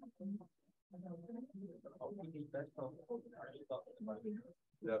 Ook niet best van.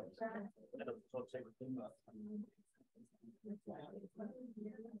 Ja. En dat is wat zeker doen.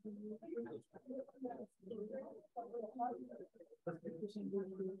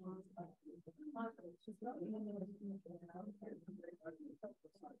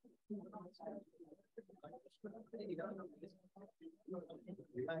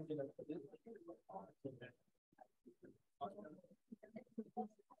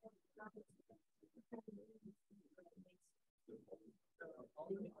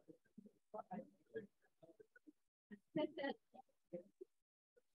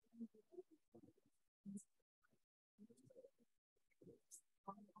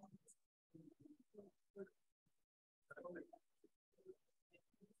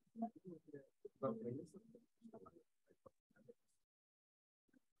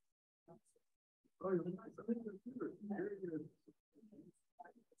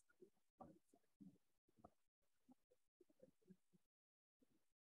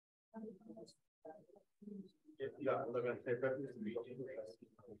 Ja, dan ben ik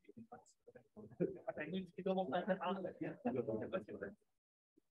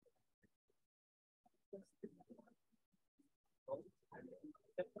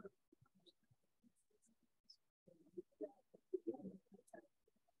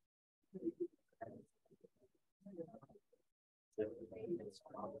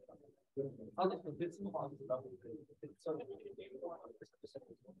alles van dit nog aan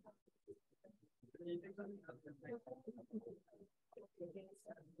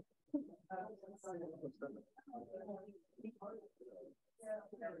All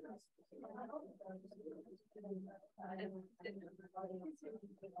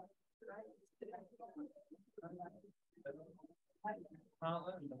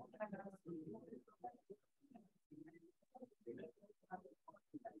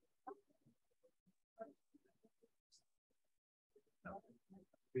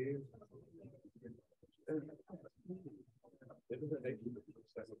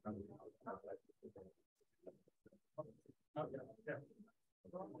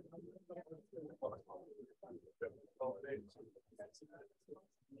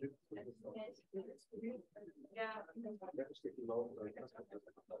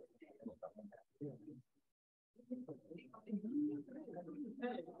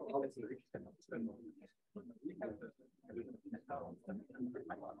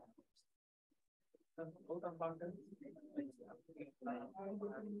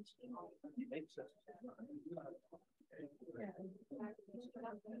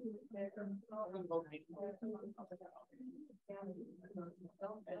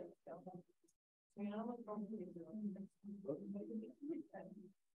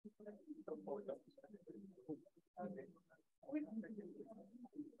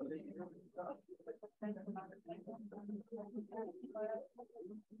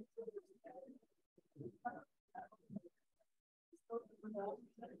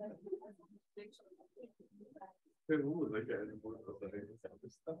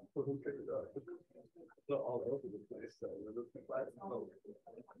over the place. So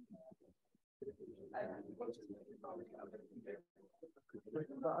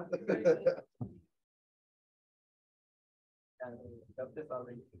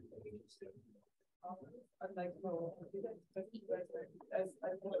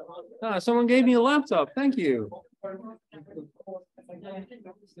Ah, someone gave me a laptop. Thank you.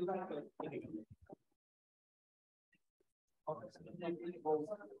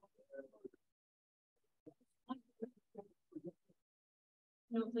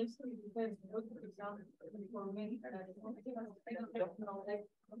 No, this depends. What for example, for me, I don't know that.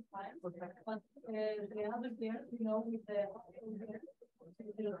 But the other there, you know, with the.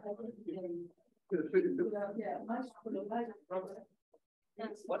 Yeah, much for the budget.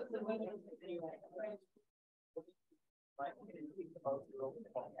 That's what is the way.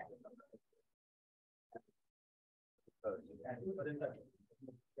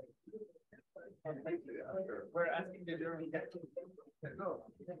 we're asking the jury. No.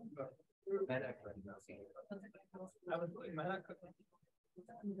 I was putting my hand.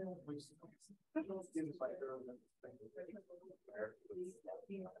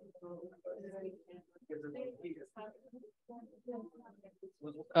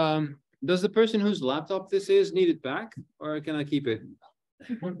 Does the person whose laptop this is need it back, or can I keep it?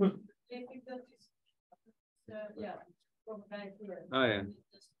 Yeah. Oh, yeah.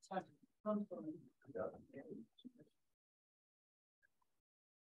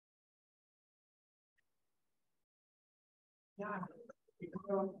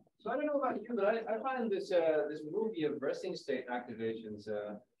 So I don't know about you, but I find this this movie of resting state activations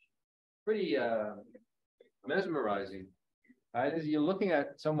pretty mesmerizing. As you're looking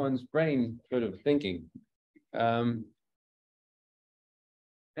at someone's brain sort of thinking.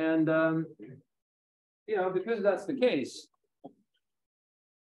 You know, because that's the case,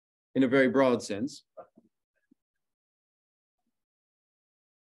 in a very broad sense,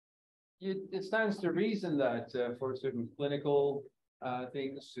 it stands to reason that for certain clinical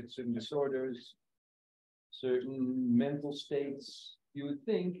things, certain disorders, certain mental states, you would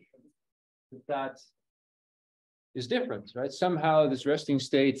think that that is different, right? Somehow this resting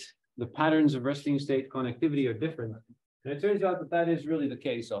state, the patterns of resting state connectivity are different. And it turns out that that is really the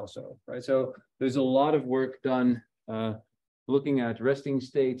case also, right? So there's a lot of work done looking at resting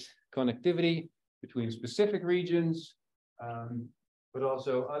state connectivity between specific regions, but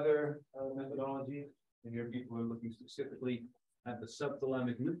also other methodologies. And here people are looking specifically at the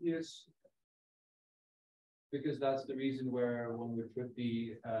subthalamic nucleus, because that's the reason where one would put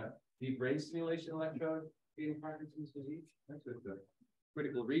the deep brain stimulation electrode in Parkinson's disease. That's with the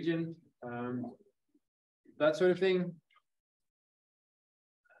critical region, that sort of thing.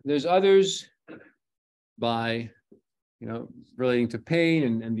 There's others by, you know, relating to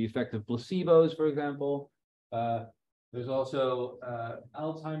pain and the effect of placebos, for example. There's also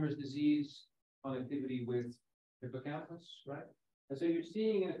Alzheimer's disease connectivity with hippocampus, right? And so you're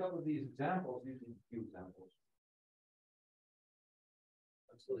seeing in a couple of these examples, using a few examples.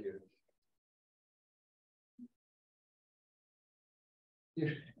 I'm still here. Yeah.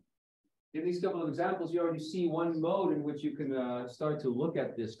 in these couple of examples, you already see one mode in which you can start to look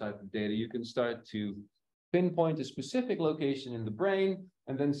at this type of data. You can start to pinpoint a specific location in the brain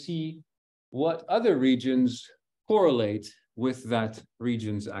and then see what other regions correlate with that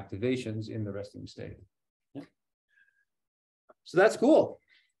region's activations in the resting state. Yeah. So that's cool.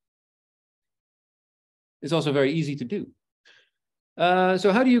 It's also very easy to do.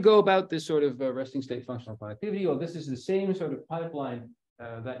 So how do you go about this sort of resting state functional connectivity? Well, this is the same sort of pipeline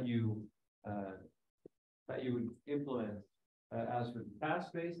that you would implement as for the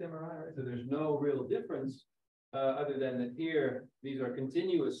task-based MRI, right? So there's no real difference other than that here, these are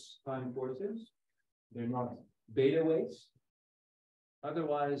continuous time courses. They're not beta weights.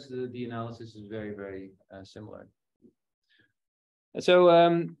 Otherwise, the analysis is very, very similar. So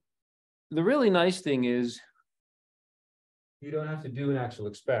the really nice thing is you don't have to do an actual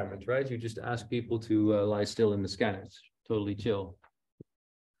experiment, right? You just ask people to lie still in the scanners, totally chill.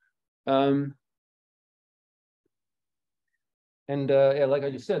 Yeah, like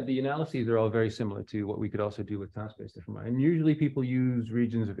I just said, the analyses are all very similar to what we could also do with task-based fMRI. And usually people use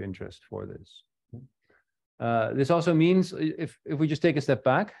regions of interest for this. This also means, if we just take a step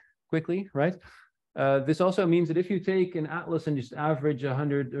back quickly, right? This also means that if you take an atlas and just average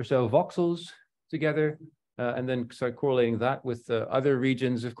 100 or so voxels together, and then start correlating that with other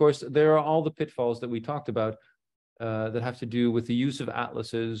regions, of course, there are all the pitfalls that we talked about that have to do with the use of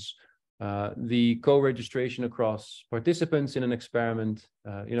atlases, the co-registration across participants in an experiment,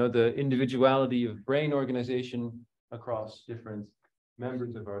 the individuality of brain organization across different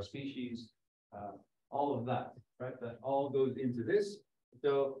members of our species, all of that, right? That all goes into this.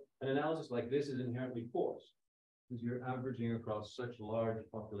 So an analysis like this is inherently coarse because you're averaging across such large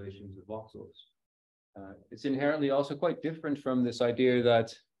populations of voxels. It's inherently also quite different from this idea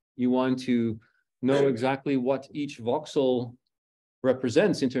that you want to know exactly what each voxel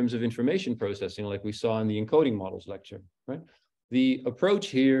represents in terms of information processing, like we saw in the encoding models lecture, right? The approach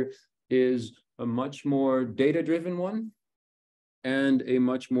here is a much more data-driven one and a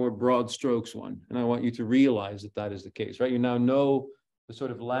much more broad strokes one. And I want you to realize that that is the case, right? You now know the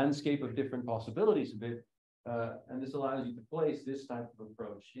sort of landscape of different possibilities a bit, and this allows you to place this type of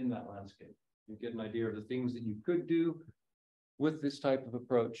approach in that landscape. You get an idea of the things that you could do with this type of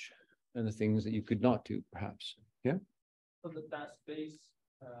approach and the things that you could not do, perhaps. Yeah? So the task-based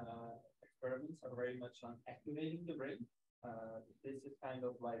experiments are very much on activating the brain. This is kind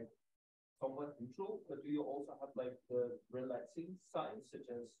of like somewhat neutral, but do you also have like the relaxing side, such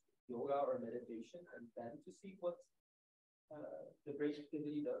as yoga or meditation, and then to see what the brain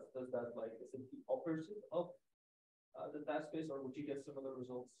activity does? Does that like, is it the opposite of the task-based, or would you get similar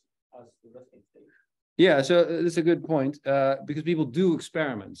results as the resting state? Yeah, so that's a good point, because people do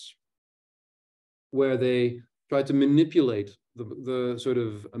experiments where they try to manipulate the sort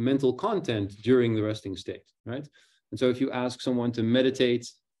of mental content during the resting state, right? And so if you ask someone to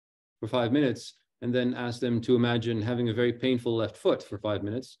meditate for 5 minutes and then ask them to imagine having a very painful left foot for 5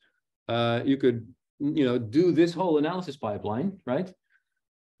 minutes, you could, do this whole analysis pipeline, right?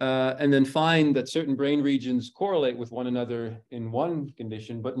 And then find that certain brain regions correlate with one another in one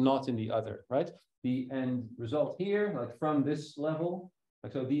condition, but not in the other, right? The end result here, like from this level,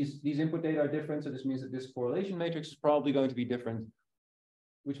 like so these input data are different, so this means that this correlation matrix is probably going to be different,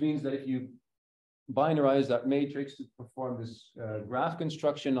 which means that if you binarize that matrix to perform this graph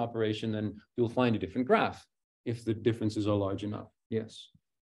construction operation, then you'll find a different graph if the differences are large enough. Yes.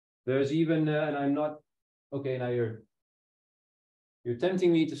 There's even, and I'm not, okay, now you're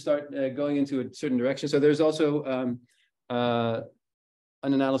tempting me to start going into a certain direction. So there's also an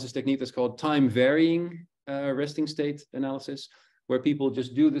analysis technique that's called time varying resting state analysis, where people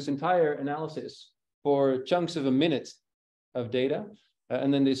just do this entire analysis for chunks of a minute of data,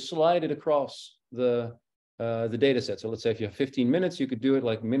 and then they slide it across the data set. So let's say if you have 15 minutes, you could do it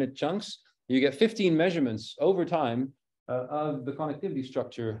like minute chunks. You get 15 measurements over time of the connectivity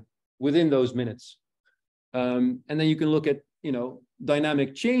structure within those minutes. And then you can look at,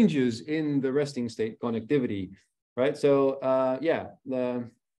 dynamic changes in the resting state connectivity, right? So yeah, the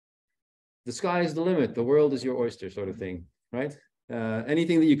sky is the limit, the world is your oyster sort of thing, right?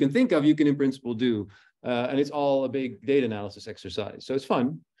 Anything that you can think of, you can in principle do. And it's all a big data analysis exercise. So it's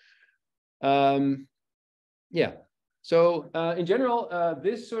fun. Yeah. So in general,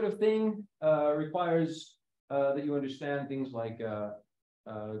 this sort of thing requires that you understand things like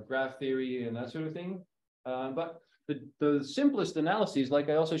graph theory and that sort of thing. But the simplest analyses, like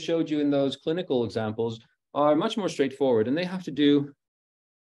I also showed you in those clinical examples, are much more straightforward, and they have to do.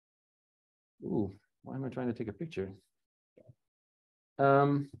 Ooh, why am I trying to take a picture?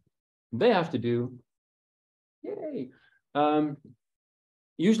 They have to do. Yay.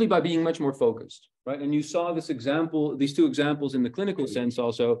 usually by being much more focused, right? And you saw this example, these two examples in the clinical sense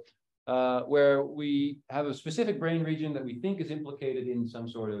also, where we have a specific brain region that we think is implicated in some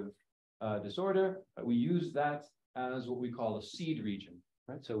sort of disorder. We use that as what we call a seed region,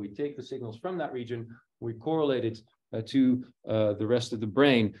 right? So we take the signals from that region, we correlate it to the rest of the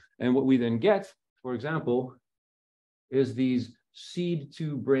brain. And what we then get, for example, is these seed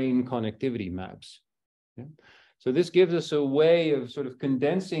to brain connectivity maps. Yeah? So this gives us a way of sort of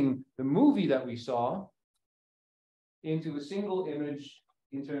condensing the movie that we saw into a single image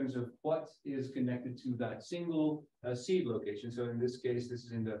in terms of what is connected to that single seed location. So in this case, this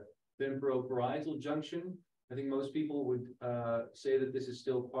is in the temporoparietal junction. I think most people would say that this is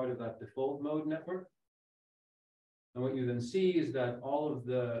still part of that default mode network. And what you then see is that all of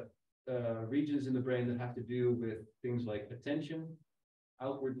the regions in the brain that have to do with things like attention,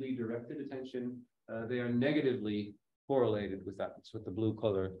 outwardly directed attention, they are negatively correlated with that. That's what the blue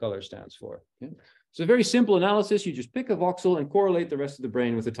color stands for. Okay? So a very simple analysis. You just pick a voxel and correlate the rest of the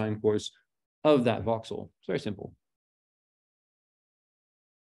brain with the time course of that voxel. It's very simple.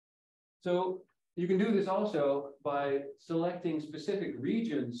 So you can do this also by selecting specific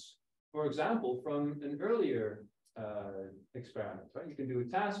regions, for example, from an earlier experiment, right? You can do a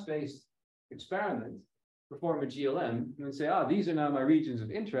task-based experiment, perform a GLM, and say, these are now my regions of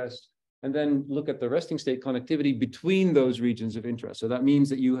interest, and then look at the resting state connectivity between those regions of interest. So that means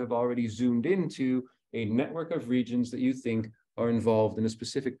that you have already zoomed into a network of regions that you think are involved in a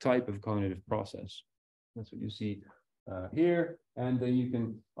specific type of cognitive process. That's what you see here. And then you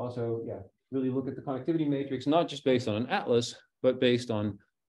can also, really look at the connectivity matrix, not just based on an atlas, but based on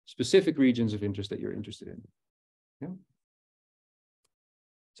specific regions of interest that you're interested in. Yeah.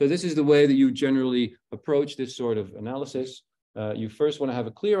 So this is the way that you generally approach this sort of analysis. You first want to have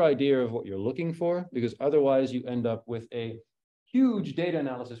a clear idea of what you're looking for, because otherwise you end up with a huge data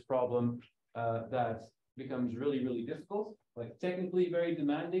analysis problem that becomes really, really difficult, like technically very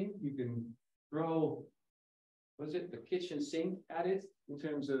demanding. You can throw, the kitchen sink at it in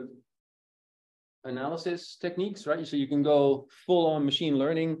terms of analysis techniques, right? So you can go full on machine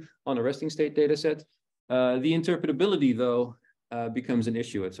learning on a resting state data set. The interpretability, though, becomes an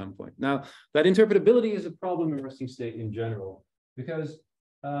issue at some point. Now, that interpretability is a problem in resting state in general, because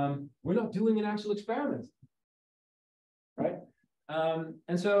we're not doing an actual experiment, right?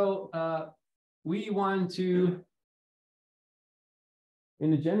 And so we want to, in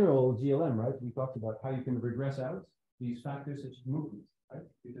the general GLM, right, we talked about how you can regress out these factors such as movement, right?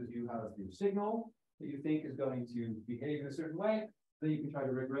 Because you have your signal that you think is going to behave in a certain way, then you can try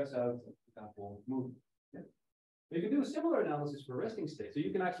to regress out, for example, movement. You can do a similar analysis for resting state. So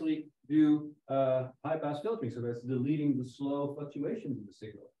you can actually do high-pass filtering. So that's deleting the slow fluctuations of the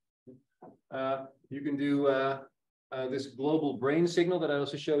signal. You can do this global brain signal that I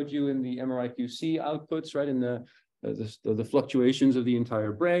also showed you in the MRI-QC outputs, right? In the fluctuations of the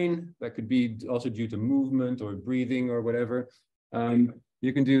entire brain. That could be also due to movement or breathing or whatever.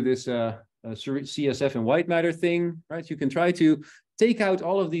 You can do this CSF and white matter thing, right? You can try to take out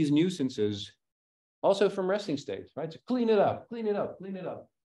all of these nuisances also from resting states, right? To clean it up, clean it up, clean it up.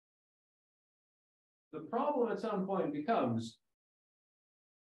 The problem at some point becomes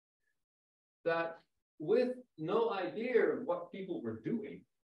that with no idea of what people were doing,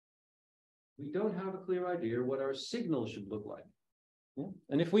 we don't have a clear idea what our signal should look like. Yeah?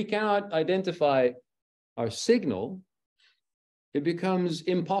 And if we cannot identify our signal, it becomes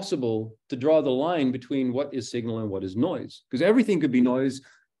impossible to draw the line between what is signal and what is noise, because everything could be noise,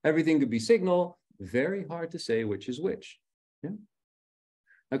 everything could be signal. Very hard to say which is which. Yeah?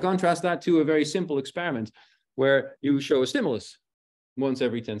 Now contrast that to a very simple experiment where you show a stimulus once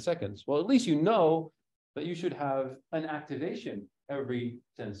every 10 seconds. Well, at least you know that you should have an activation every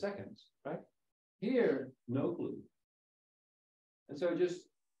 10 seconds, right? Here, no clue. And so just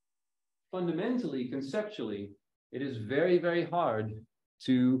fundamentally, conceptually, it is very, very hard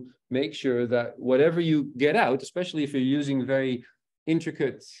to make sure that whatever you get out, especially if you're using very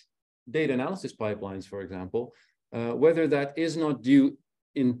intricate data analysis pipelines, for example, whether that is not due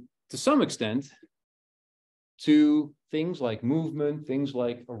to some extent to things like movement, things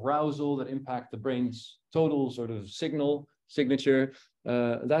like arousal that impact the brain's total sort of signal signature,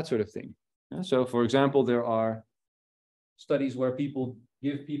 that sort of thing. So, for example, there are studies where people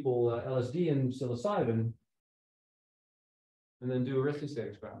give people LSD and psilocybin and then do a resting state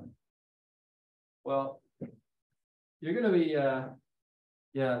experiment. Well, you're going to be,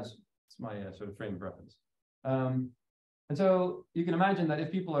 it's my sort of frame of reference. And so you can imagine that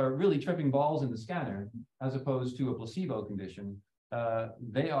if people are really tripping balls in the scanner, as opposed to a placebo condition,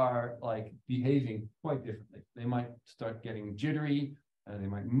 they are like behaving quite differently. They might start getting jittery. they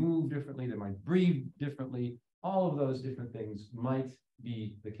might move differently, they might breathe differently. All of those different things might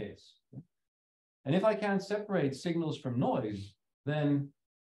be the case. And if I can't separate signals from noise, then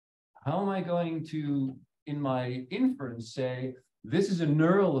how am I going to, in my inference, say, this is a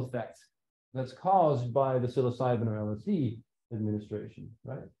neural effect that's caused by the psilocybin or LSD administration,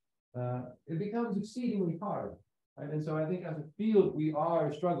 right? It becomes exceedingly hard, right? And so I think as a field, we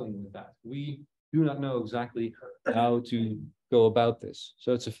are struggling with that. We do not know exactly how to go about this.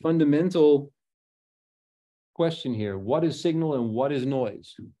 So it's a fundamental question here. What is signal and what is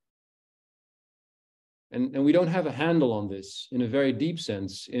noise? And we don't have a handle on this in a very deep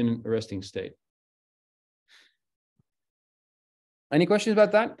sense in a resting state. Any questions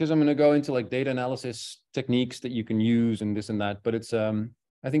about that? Because I'm going to go into like data analysis techniques that you can use and this and that. But it's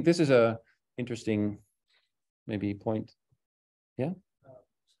I think this is a interesting maybe point. Yeah.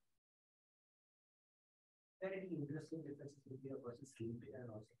 Very interesting differences between versus sleep and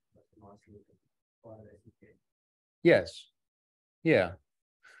also not sleeping or Yes. Yeah.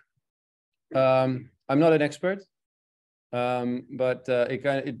 I'm not an expert, but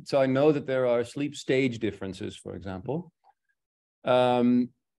so I know that there are sleep stage differences, for example.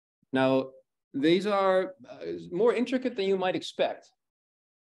 Now, these are more intricate than you might expect.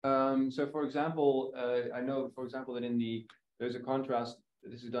 So, for example, I know, for example, that there's a contrast.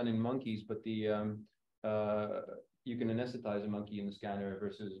 This is done in monkeys, but you can anesthetize a monkey in the scanner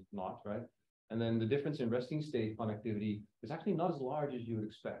versus not, right? And then the difference in resting state connectivity is actually not as large as you would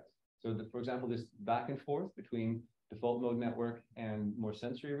expect. So, for example, this back and forth between default mode network and more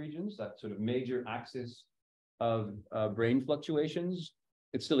sensory regions, that sort of major axis of brain fluctuations,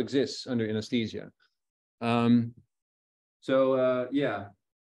 it still exists under anesthesia. Yeah,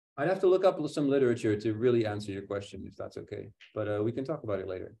 I'd have to look up some literature to really answer your question, if that's okay. But we can talk about it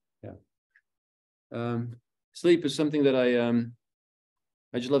later. Yeah. Sleep is something that I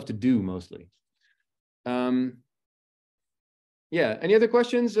just love to do mostly. Yeah. Any other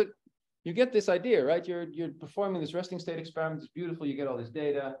questions? You get this idea, right? You're performing this resting state experiment. It's beautiful. You get all this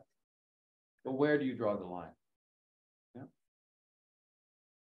data. But where do you draw the line? Yeah.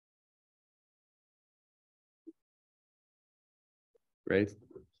 Great.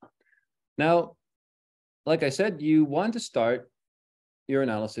 Now, like I said, you want to start your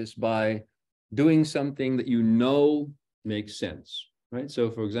analysis by doing something that you know makes sense, right? So,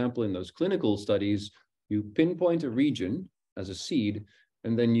 for example, in those clinical studies, you pinpoint a region as a seed,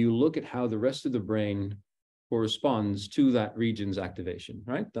 and then you look at how the rest of the brain corresponds to that region's activation,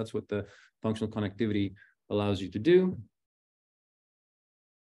 right? That's what the functional connectivity allows you to do.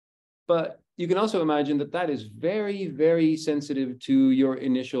 But you can also imagine that that is very, very sensitive to your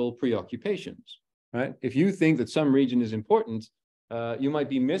initial preoccupations, right? If you think that some region is important, you might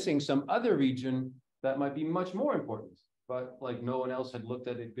be missing some other region that might be much more important, but like no one else had looked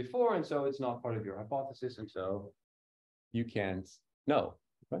at it before, and so it's not part of your hypothesis, and so you can't know,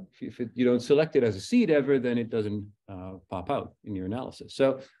 right? If you don't select it as a seed ever, then it doesn't pop out in your analysis.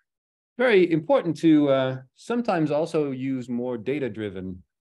 So very important to sometimes also use more data-driven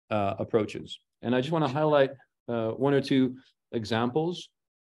approaches. And I just want to highlight one or two examples.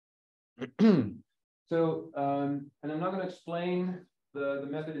 So, and I'm not going to explain the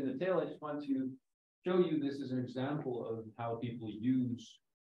method in detail. I just want to show you this as an example of how people use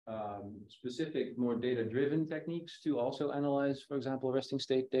specific, more data-driven techniques to also analyze, for example, resting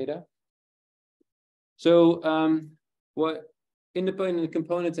state data. So what independent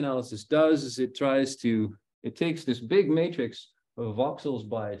component analysis does is it takes this big matrix of voxels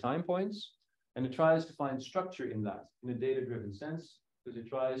by time points, and it tries to find structure in that in a data-driven sense, because it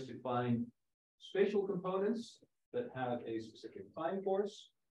tries to find spatial components that have a specific time course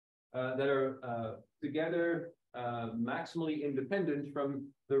that are together maximally independent from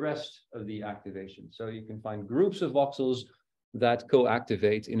the rest of the activation. So you can find groups of voxels that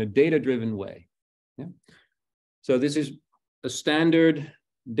co-activate in a data-driven way. Yeah? So this is a standard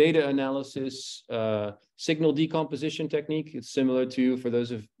data analysis signal decomposition technique. It's similar to, for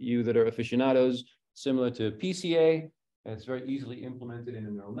those of you that are aficionados, similar to PCA. And it's very easily implemented in a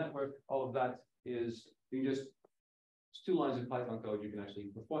neural network. All of that is, it's 2 lines of Python code. You can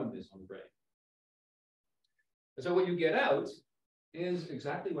actually perform this on the brain. And so what you get out is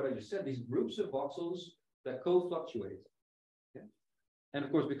exactly what I just said, these groups of voxels that co-fluctuate. Okay? And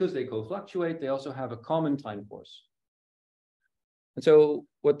of course, because they co-fluctuate, they also have a common time course. And so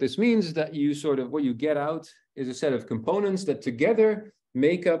what this means is that what you get out is a set of components that together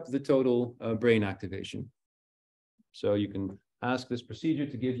make up the total brain activation. So you can ask this procedure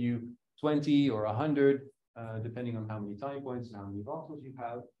to give you 20 or 100, depending on how many time points and how many voxels you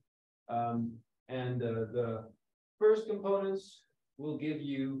have. And the first components will give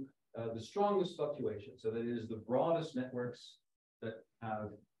you the strongest fluctuation. So that is the broadest networks that have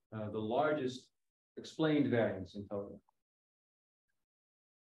the largest explained variance in total.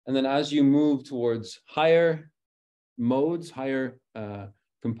 And then as you move towards higher modes, higher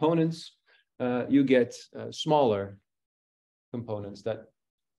components, you get smaller components that,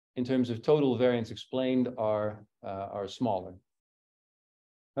 in terms of total variance explained, are smaller.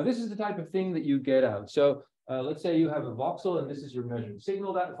 Now, this is the type of thing that you get out. So let's say you have a voxel, and this is your measured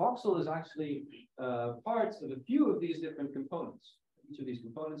signal. That voxel is actually parts of a few of these different components. Each of these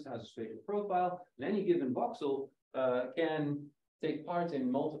components has a spatial profile, and any given voxel can take part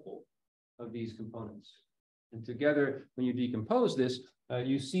in multiple of these components. And together, when you decompose this,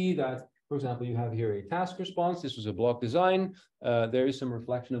 you see that, for example, you have here a task response. This was a block design. There is some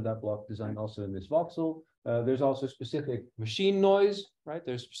reflection of that block design also in this voxel. There's also specific machine noise, right?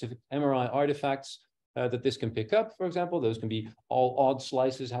 There's specific MRI artifacts that this can pick up, for example. Those can be all odd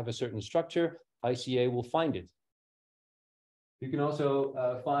slices have a certain structure. ICA will find it. You can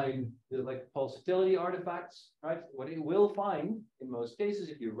also find like pulsatility artifacts, right? What it will find in most cases,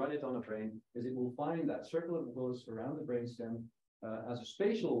 if you run it on a brain, is it will find that circular pulse around the brainstem as a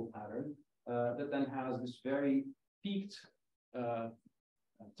spatial pattern that then has this very peaked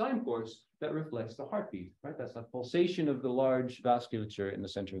time course that reflects the heartbeat, right? That's that pulsation of the large vasculature in the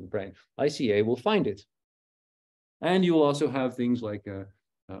center of the brain. ICA will find it. And you will also have things like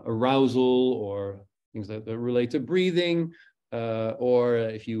arousal or things that relate to breathing, or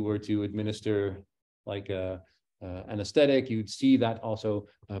if you were to administer like anesthetic, you'd see that also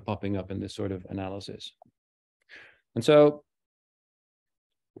popping up in this sort of analysis. And so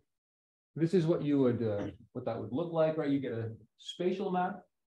this is what you would, what that would look like, right? You get a spatial map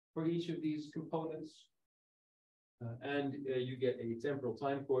for each of these components, and you get a temporal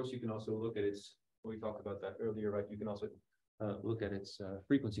time course. You can also look at its, we talked about that earlier, right? You can also look at its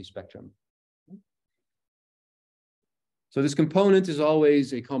frequency spectrum. So this component is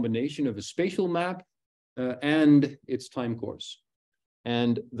always a combination of a spatial map and its time course.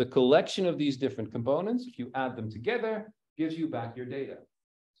 And the collection of these different components, if you add them together, gives you back your data.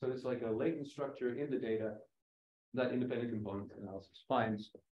 So it's like a latent structure in the data that independent component analysis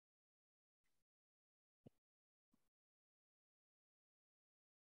finds.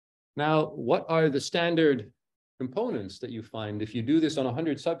 Now, what are the standard components that you find? If you do this on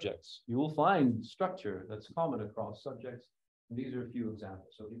 100 subjects, you will find structure that's common across subjects. And these are a few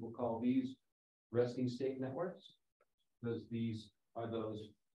examples. So people call these resting state networks, because these are those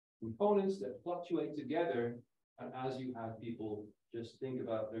components that fluctuate together as you have people just think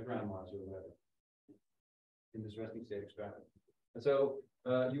about their grandmas or whatever in this resting state experiment. And so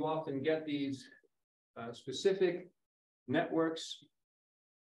you often get these specific networks,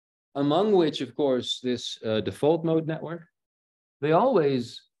 among which, of course, this default mode network, they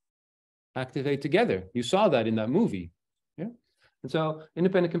always activate together. You saw that in that movie. Yeah. And so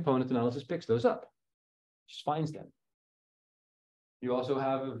independent component analysis picks those up, just finds them. You also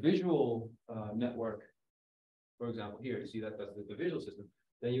have a visual network. For example, here, you see that that's the visual system.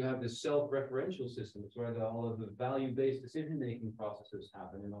 Then you have this self-referential system. It's where all of the value-based decision-making processes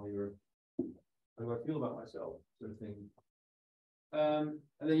happen and all your, how do I feel about myself, sort of thing. And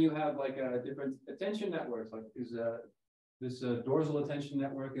then you have like different attention networks, like this dorsal attention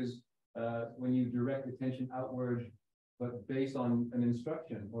network is when you direct attention outward, but based on an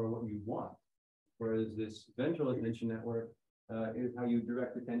instruction or what you want. Whereas this ventral attention network is how you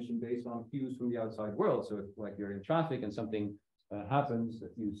direct attention based on cues from the outside world. So if like you're in traffic and something happens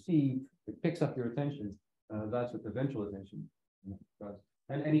that you see, it picks up your attention. That's what the ventral attention does.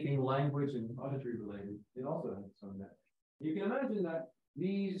 And anything language and auditory related, it also has its own network. You can imagine that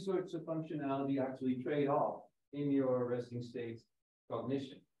these sorts of functionality actually trade off in your resting state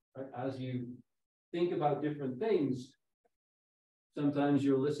cognition. Right? As you think about different things, sometimes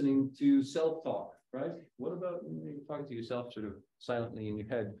you're listening to self-talk, right? What about you're talking to yourself sort of silently in your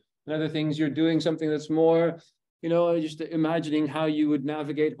head? And other things, you're doing something that's more, you know, just imagining how you would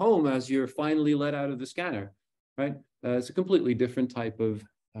navigate home as you're finally let out of the scanner, right? It's a completely different type of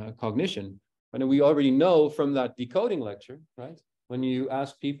cognition. And we already know from that decoding lecture, right? When you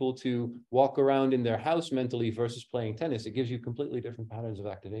ask people to walk around in their house mentally versus playing tennis, it gives you completely different patterns of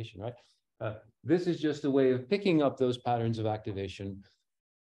activation, right? This is just a way of picking up those patterns of activation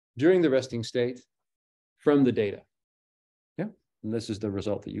during the resting state from the data. Yeah, and this is the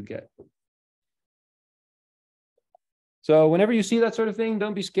result that you get. So whenever you see that sort of thing,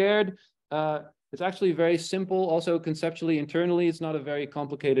 don't be scared. It's actually very simple. Also conceptually, internally, it's not a very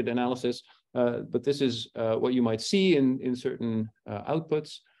complicated analysis. But this is what you might see in certain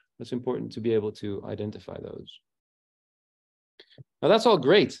outputs. It's important to be able to identify those. Now that's all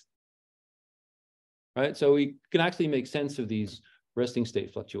great, right? So we can actually make sense of these resting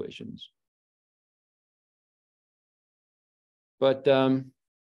state fluctuations. But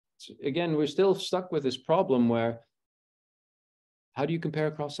again, we're still stuck with this problem where how do you compare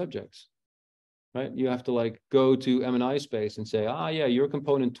across subjects, right? You have to like go to M&I space and say, ah, yeah, your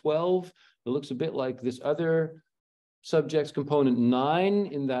component 12, it looks a bit like this other subject's component 9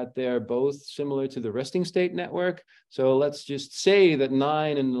 in that they're both similar to the resting state network. So let's just say that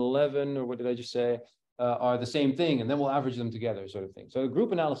 9 and 11, or what did I just say, are the same thing, and then we'll average them together, sort of thing. So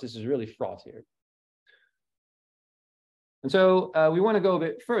group analysis is really fraught here. And so we want to go a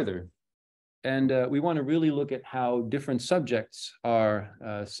bit further, and we want to really look at how different subjects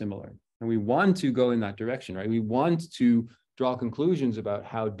are similar. And we want to go in that direction, right? We want to draw conclusions about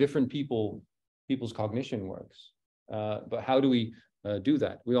how different people's cognition works. But how do we do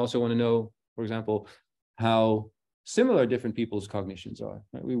that? We also want to know, for example, how similar different people's cognitions are.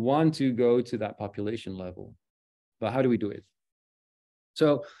 Right? We want to go to that population level, but how do we do it?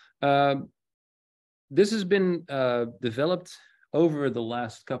 So this has been developed over the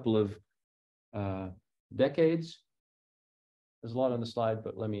last couple of decades. There's a lot on the slide,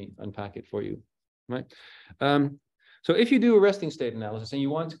 but let me unpack it for you, right? So if you do a resting state analysis and you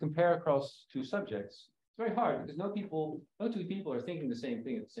want to compare across two subjects, it's very hard because no two people are thinking the same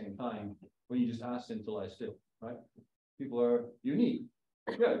thing at the same time when you just ask them to lie still, right? People are unique,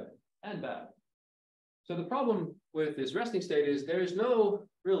 good and bad. So the problem with this resting state is there is no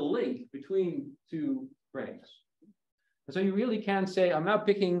real link between two brains. And so you really can't say, I'm now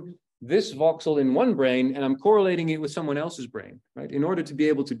picking this voxel in one brain and I'm correlating it with someone else's brain, right? In order to be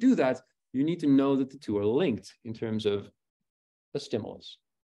able to do that, you need to know that the two are linked in terms of a stimulus.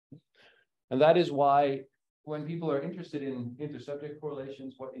 And that is why when people are interested in intersubject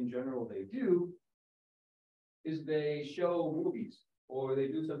correlations, what in general they do is they show movies or they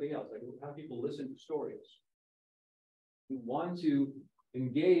do something else, like have people listen to stories. You want to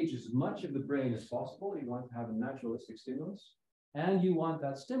engage as much of the brain as possible. You want to have a naturalistic stimulus, and you want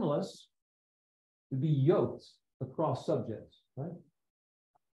that stimulus to be yoked across subjects, right?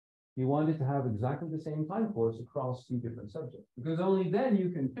 You want it to have exactly the same time course across two different subjects, because only then you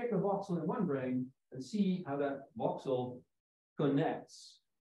can pick a voxel in one brain and see how that voxel connects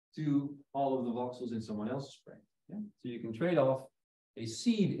to all of the voxels in someone else's brain. Yeah? So you can trade off a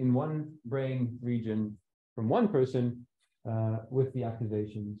seed in one brain region from one person with the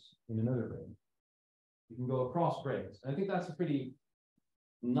activations in another brain. You can go across brains. I think that's a pretty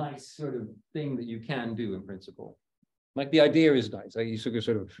nice sort of thing that you can do in principle. Like the idea is nice. You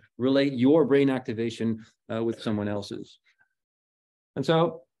sort of relate your brain activation with someone else's. And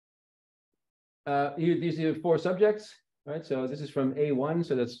so these are 4 subjects, right? So this is from A1,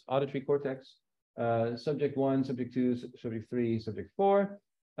 so that's auditory cortex, subject 1, subject 2, subject 3, subject 4.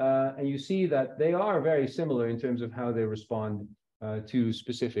 And you see that they are very similar in terms of how they respond to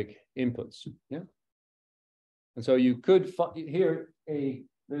specific inputs. Yeah. And so you could here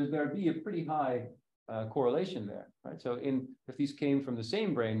there'd be a pretty high correlation there, right? So if these came from the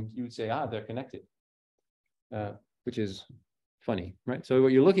same brain, you would say, they're connected, which is funny, right? So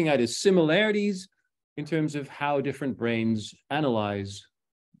what you're looking at is similarities in terms of how different brains analyze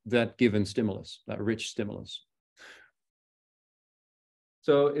that given stimulus, that rich stimulus.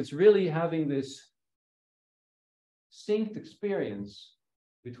 So it's really having this synced experience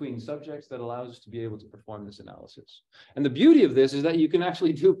between subjects that allows us to be able to perform this analysis. And the beauty of this is that you can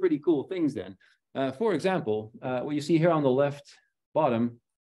actually do pretty cool things then. For example, what you see here on the left bottom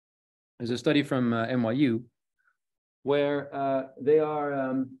is a study from NYU where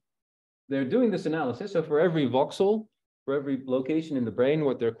they're doing this analysis. So for every voxel, for every location in the brain,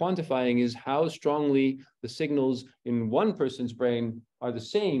 what they're quantifying is how strongly the signals in one person's brain are the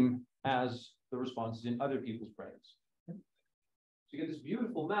same as the responses in other people's brains. So you get this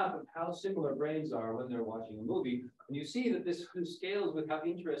beautiful map of how similar brains are when they're watching a movie. And you see that this scales with how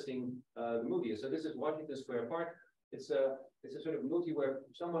interesting the movie is. So this is Washington Square Park. It's a sort of movie where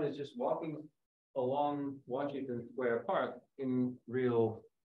someone is just walking along Washington Square Park in real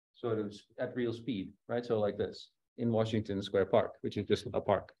at real speed, right? So like this in Washington Square Park, which is just a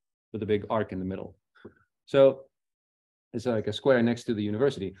park with a big arc in the middle. So it's like a square next to the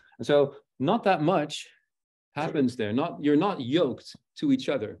university. And so not that much happens there. You're not yoked to each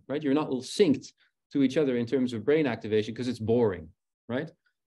other, right? You're not synced to each other in terms of brain activation because it's boring, right?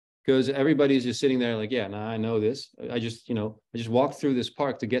 Because everybody's just sitting there like, yeah, nah, I know this. I just walked through this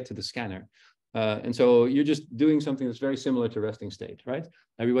park to get to the scanner. And so you're just doing something that's very similar to resting state, right?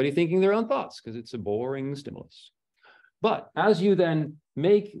 Everybody thinking their own thoughts because it's a boring stimulus. But as you then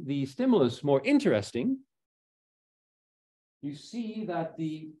make the stimulus more interesting, you see that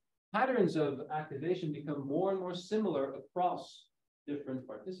the patterns of activation become more and more similar across different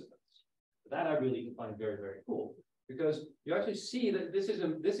participants. That I really find very, very cool, because you actually see that this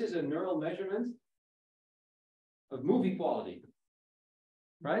is a neural measurement of movie quality,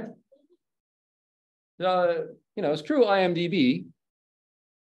 right? It's true IMDb.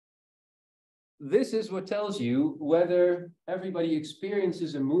 This is what tells you whether everybody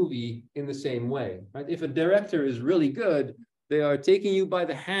experiences a movie in the same way, right? If a director is really good, they are taking you by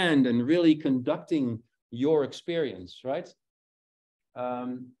the hand and really conducting your experience, right?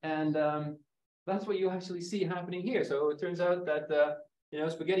 That's what you actually see happening here. So it turns out that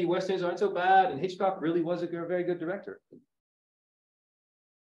spaghetti westerns aren't so bad, and Hitchcock really was a very good director.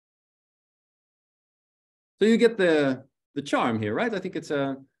 So you get the charm here, right? I think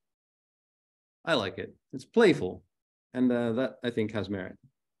I like it. It's playful, and that I think has merit.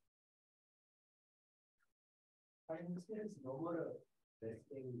 I understand it's no more a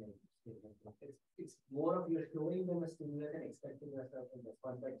resting it's more of you're showing them a stimulus and expecting yourself to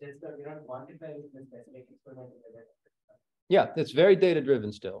respond, but just that you're not quantifying the specific experiment. Yeah, it's very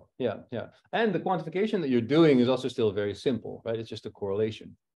data-driven still. Yeah. And the quantification that you're doing is also still very simple, right? It's just a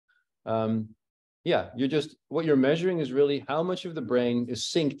correlation. Yeah, what you're measuring is really how much of the brain is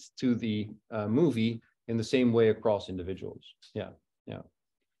synced to the movie in the same way across individuals. Yeah.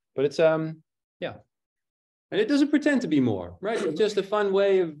 But it's, yeah. And it doesn't pretend to be more, right? It's just a fun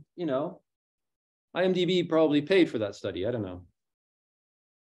way of, IMDb probably paid for that study. I don't know.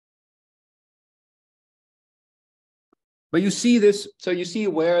 But you see this, so you see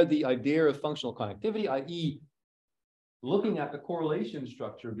where the idea of functional connectivity, i.e. looking at the correlation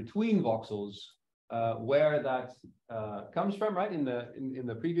structure between voxels, where that comes from, right, in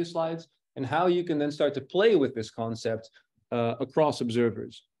the previous slides, and how you can then start to play with this concept across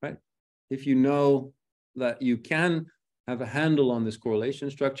observers, right? If you know that you can have a handle on this correlation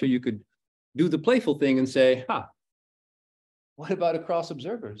structure, you could do the playful thing and say, what about across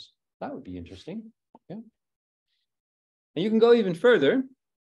observers? That would be interesting. Yeah. And you can go even further,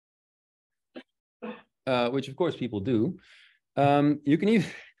 which of course people do. You can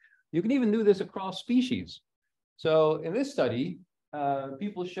even do this across species. So in this study,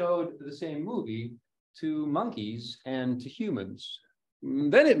 people showed the same movie to monkeys and to humans.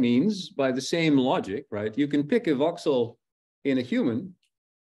 Then it means, by the same logic, right, you can pick a voxel in a human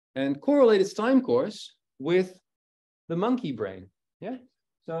and correlate its time course with the monkey brain. Yeah.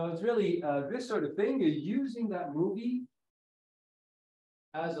 So it's really this sort of thing. You're using that movie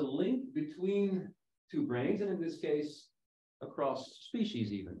as a link between two brains, and in this case, across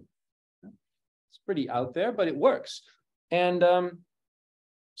species even. It's pretty out there, but it works. And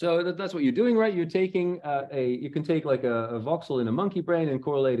so that's what you're doing, right? You're taking you can take like a voxel in a monkey brain and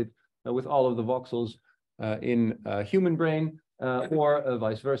correlate it with all of the voxels in a human brain, or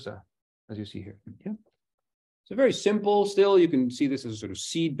vice versa, as you see here. Yeah. So very simple. Still, you can see this as a sort of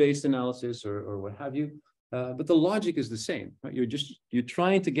seed-based analysis or what have you. But the logic is the same, right? You're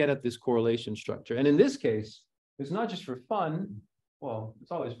trying to get at this correlation structure. And in this case, it's not just for fun. Well,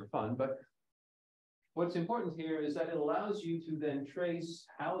 it's always for fun, but what's important here is that it allows you to then trace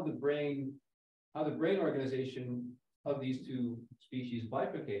how the brain organization of these two species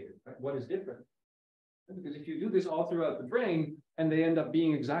bifurcated, right? What is different? Because if you do this all throughout the brain and they end up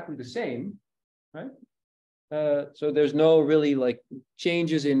being exactly the same, right? So there's no really like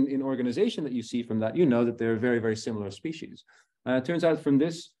changes in organization that you see from that. You know that they're very, very similar species. It turns out from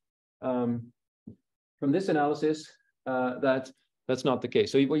this analysis that's not the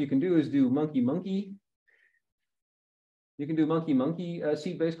case. So what you can do is do monkey-monkey. You can do monkey-monkey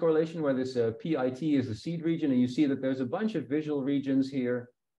seed-based correlation, where this PIT is the seed region, and you see that there's a bunch of visual regions here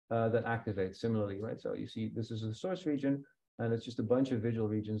that activate similarly, right? So you see this is the source region, and it's just a bunch of visual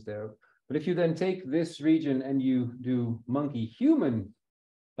regions there. But if you then take this region and you do monkey-human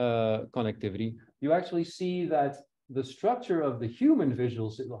connectivity, you actually see that the structure of the human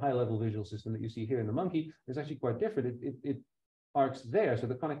the high-level visual system that you see here in the monkey is actually quite different. It arcs there, so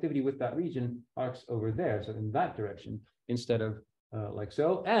the connectivity with that region arcs over there, so in that direction, instead of like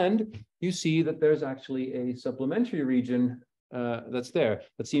so. And you see that there's actually a supplementary region that's there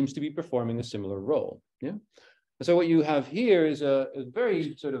that seems to be performing a similar role. Yeah. So what you have here is a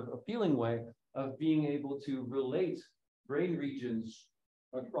very sort of appealing way of being able to relate brain regions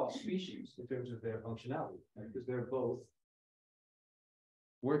across species in terms of their functionality, right? Because they're both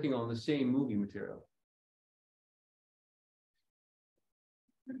working on the same movie material.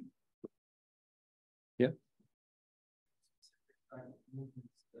 Yeah.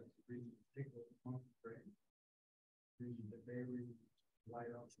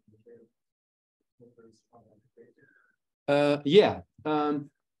 Yeah,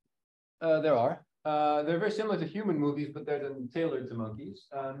 there are. They're very similar to human movies, but they're then tailored to monkeys.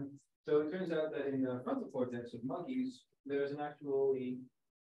 So it turns out that in the frontal cortex of monkeys, there's an actually,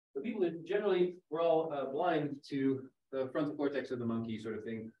 the people that generally we're all blind to the frontal cortex of the monkey sort of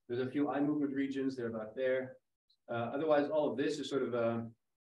thing. There's a few eye movement regions, they're about there. Otherwise, all of this is sort of,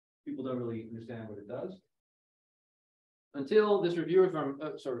 people don't really understand what it does. Until this reviewer from,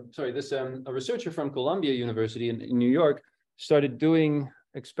 a researcher from Columbia University in New York started doing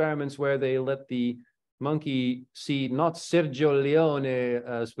experiments where they let the monkey see not Sergio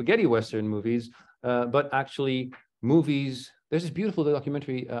Leone spaghetti Western movies, but actually movies. There's this beautiful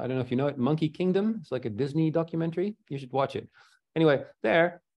documentary, I don't know if you know it, Monkey Kingdom. It's like a Disney documentary. You should watch it. Anyway,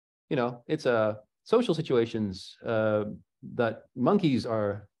 there, you know, it's social situations that monkeys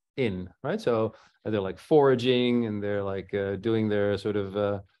are in, right? So they're like foraging and they're like doing their sort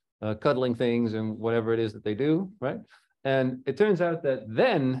of cuddling things and whatever it is that they do, right? And it turns out that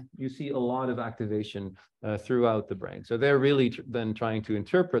then you see a lot of activation throughout the brain. So they're really then trying to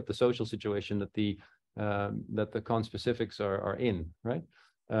interpret the social situation that the conspecifics are in, right?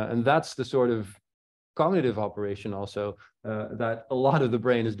 And that's the sort of cognitive operation also that a lot of the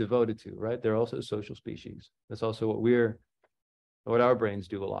brain is devoted to, right? They're also a social species. That's also what our brains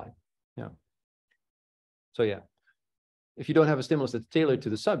do a lot. Yeah. So yeah, if you don't have a stimulus that's tailored to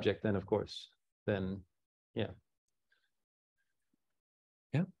the subject, then of course, then yeah.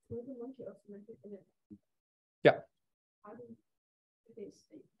 Yeah. Yeah.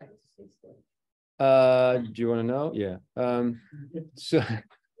 Do you want to know? Yeah.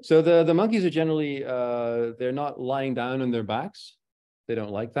 So the monkeys are generally they're not lying down on their backs. They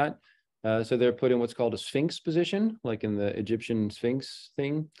don't like that. So they're put in what's called a sphinx position, like in the Egyptian sphinx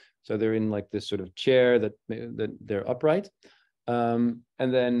thing. So they're in like this sort of chair that they're upright. And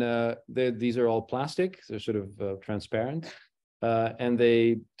then these are all plastic. They're sort of transparent. And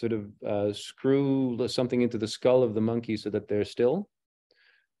they sort of screw something into the skull of the monkey so that they're still.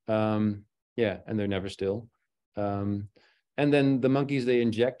 Yeah, and they're never still. And then the monkeys, they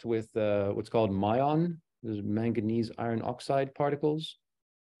inject with what's called myon. There's manganese iron oxide particles,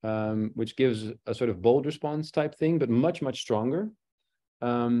 which gives a sort of bold response type thing, but much, much stronger.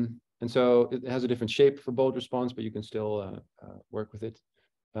 And so it has a different shape for bold response, but you can still work with it.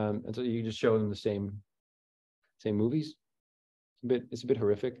 And so you just show them the same movies. It's a bit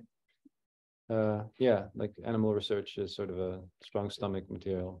horrific. Yeah, like animal research is sort of a strong stomach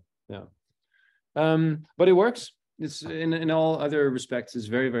material. Yeah. But it works. It's in all other respects, it's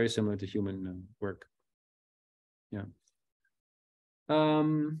very, very similar to human work. Yeah.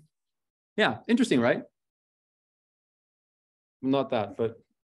 Yeah, interesting, right? Not that, but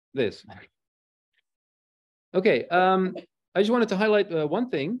this. Okay, I just wanted to highlight one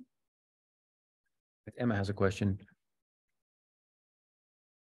thing. Emma has a question.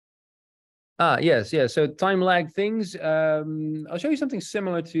 Yes. So time lag things. I'll show you something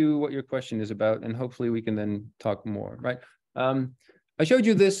similar to what your question is about, and hopefully we can then talk more, right? I showed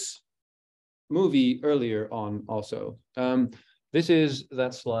you this movie earlier on also. This is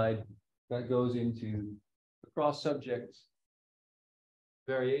that slide that goes into cross-subject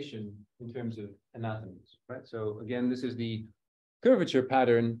variation in terms of anatomies, right? So again, this is the curvature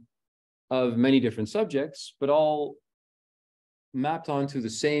pattern of many different subjects, but all mapped onto the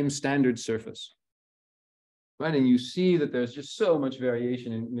same standard surface, right? And you see that there's just so much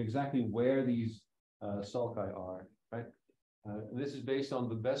variation in exactly where these sulci are, right? This is based on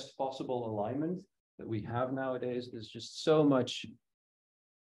the best possible alignment that we have nowadays. There's just so much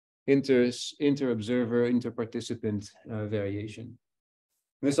inter-observer, inter-participant variation.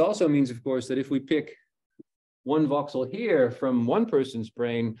 This also means, of course, that if we pick one voxel here from one person's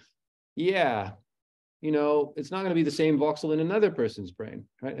brain, yeah, you know, it's not going to be the same voxel in another person's brain,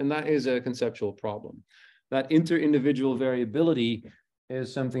 right? And that is a conceptual problem. That inter-individual variability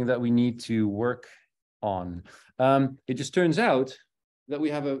is something that we need to work on. It just turns out that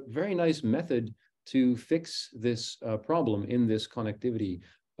we have a very nice method to fix this problem in this connectivity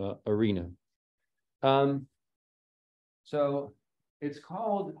arena. So it's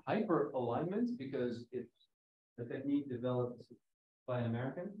called hyperalignment because it's a technique developed by an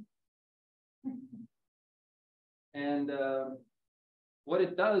American. And what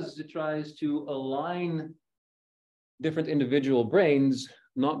it does is it tries to align different individual brains,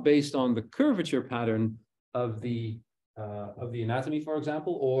 not based on the curvature pattern of the anatomy, for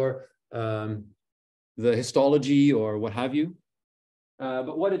example, or the histology or what have you.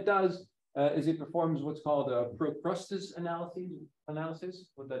 But what it does is it performs what's called a Procrustes analysis.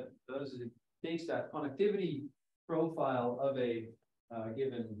 What that does is it takes that connectivity profile of a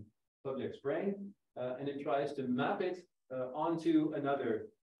given subject's brain, and it tries to map it onto another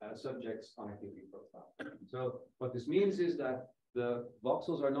subject's connectivity profile. So what this means is that the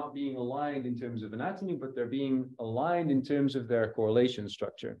voxels are not being aligned in terms of anatomy, but they're being aligned in terms of their correlation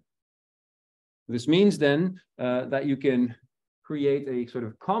structure. This means then that you can create a sort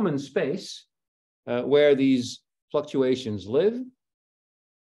of common space where these fluctuations live,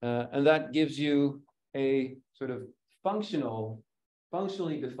 and that gives you a sort of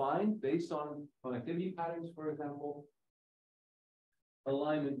functionally defined, based on connectivity patterns, for example,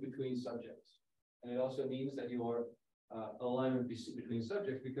 alignment between subjects. And it also means that your alignment between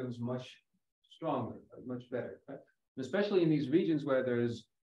subjects becomes much stronger, much better. Right? Especially in these regions where there's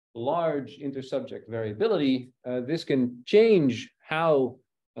large intersubject variability, this can change how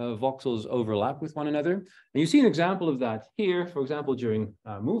voxels overlap with one another. And you see an example of that here, for example, during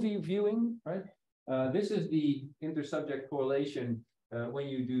movie viewing, right? This is the intersubject correlation when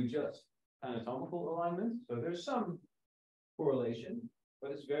you do just anatomical alignment. So there's some correlation,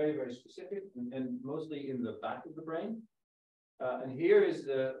 but it's very, very specific and mostly in the back of the brain. And here is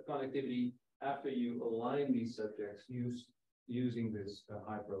the connectivity after you align these subjects using this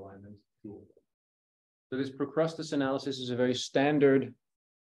hyperalignment tool. So this Procrustes analysis is a very standard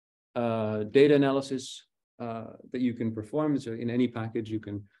data analysis that you can perform. So in any package, you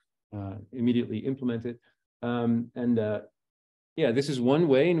can immediately implement it. Yeah, this is one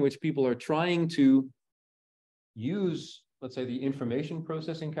way in which people are trying to use, let's say, the information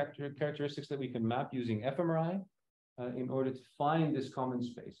processing characteristics that we can map using fMRI in order to find this common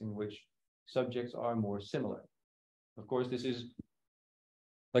space in which subjects are more similar. Of course, this is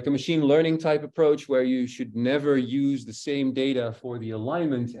like a machine learning type approach where you should never use the same data for the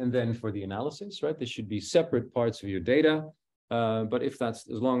alignment and then for the analysis, right? This should be separate parts of your data. But if that's,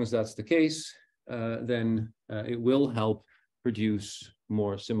 as long as that's the case, then it will help produce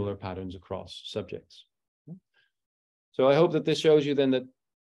more similar patterns across subjects. So I hope that this shows you then that,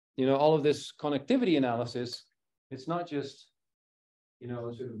 you know, all of this connectivity analysis, it's not just, you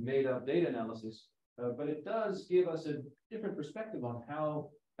know, sort of made up data analysis, but it does give us a different perspective on how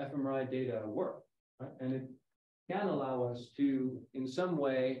fMRI data work, right? And it can allow us to, in some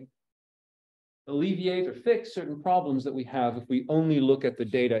way, alleviate or fix certain problems that we have if we only look at the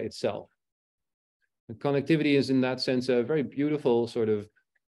data itself. The connectivity is, in that sense, a very beautiful sort of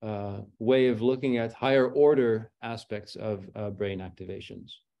way of looking at higher order aspects of brain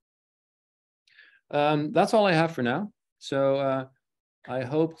activations. That's all I have for now. So I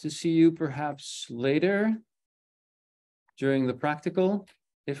hope to see you perhaps later during the practical.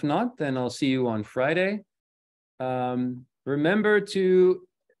 If not, then I'll see you on Friday. Remember to,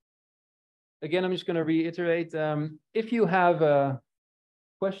 again, I'm just going to reiterate, if you have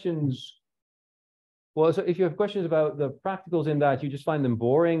questions, well, so if you have questions about the practicals in that, you just find them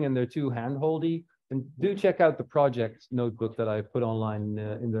boring and they're too hand-holdy, then do check out the project notebook that I put online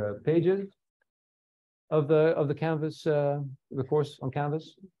in the pages of the Canvas, the course on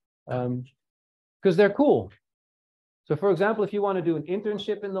Canvas, because they're cool. So for example, if you want to do an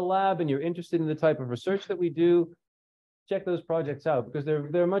internship in the lab and you're interested in the type of research that we do, check those projects out, because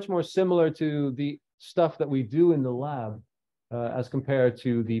they're much more similar to the stuff that we do in the lab as compared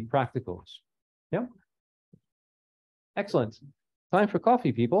to the practicals. Yeah. Excellent. Time for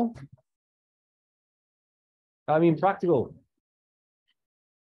coffee, people. I mean, practical.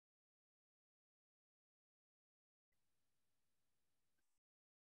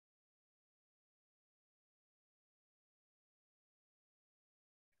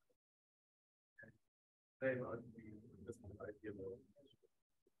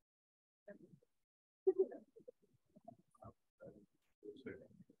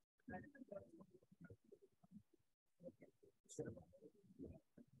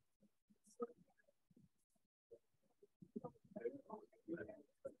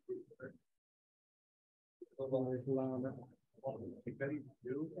 Ik ben niet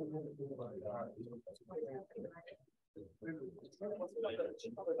heel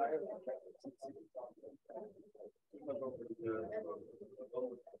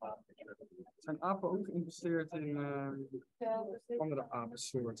Zijn apen ook geïnvesteerd in andere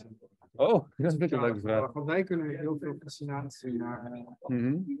apensoorten? Oh, dat is een leuke vraag. Want wij kunnen heel veel fascinatie naar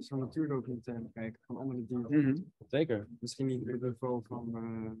zo'n natuurdocumentaire kijken van andere dieren. Zeker. Misschien niet op het niveau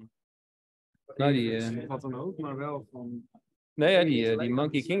van wat dan ook, maar wel van. Nee, ja, die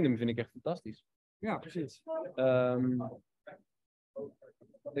Monkey Kingdom vind ik echt fantastisch. Ja, precies.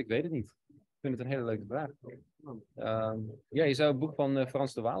 Ik weet het niet. Ik vind het een hele leuke vraag. Ja, je zou het boek van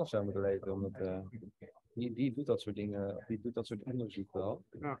Frans de Waal of zo moeten lezen, omdat die doet dat soort dingen, die doet dat soort onderzoek wel.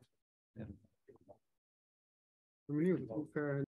 Ja. Ik ben benieuwd hoe ver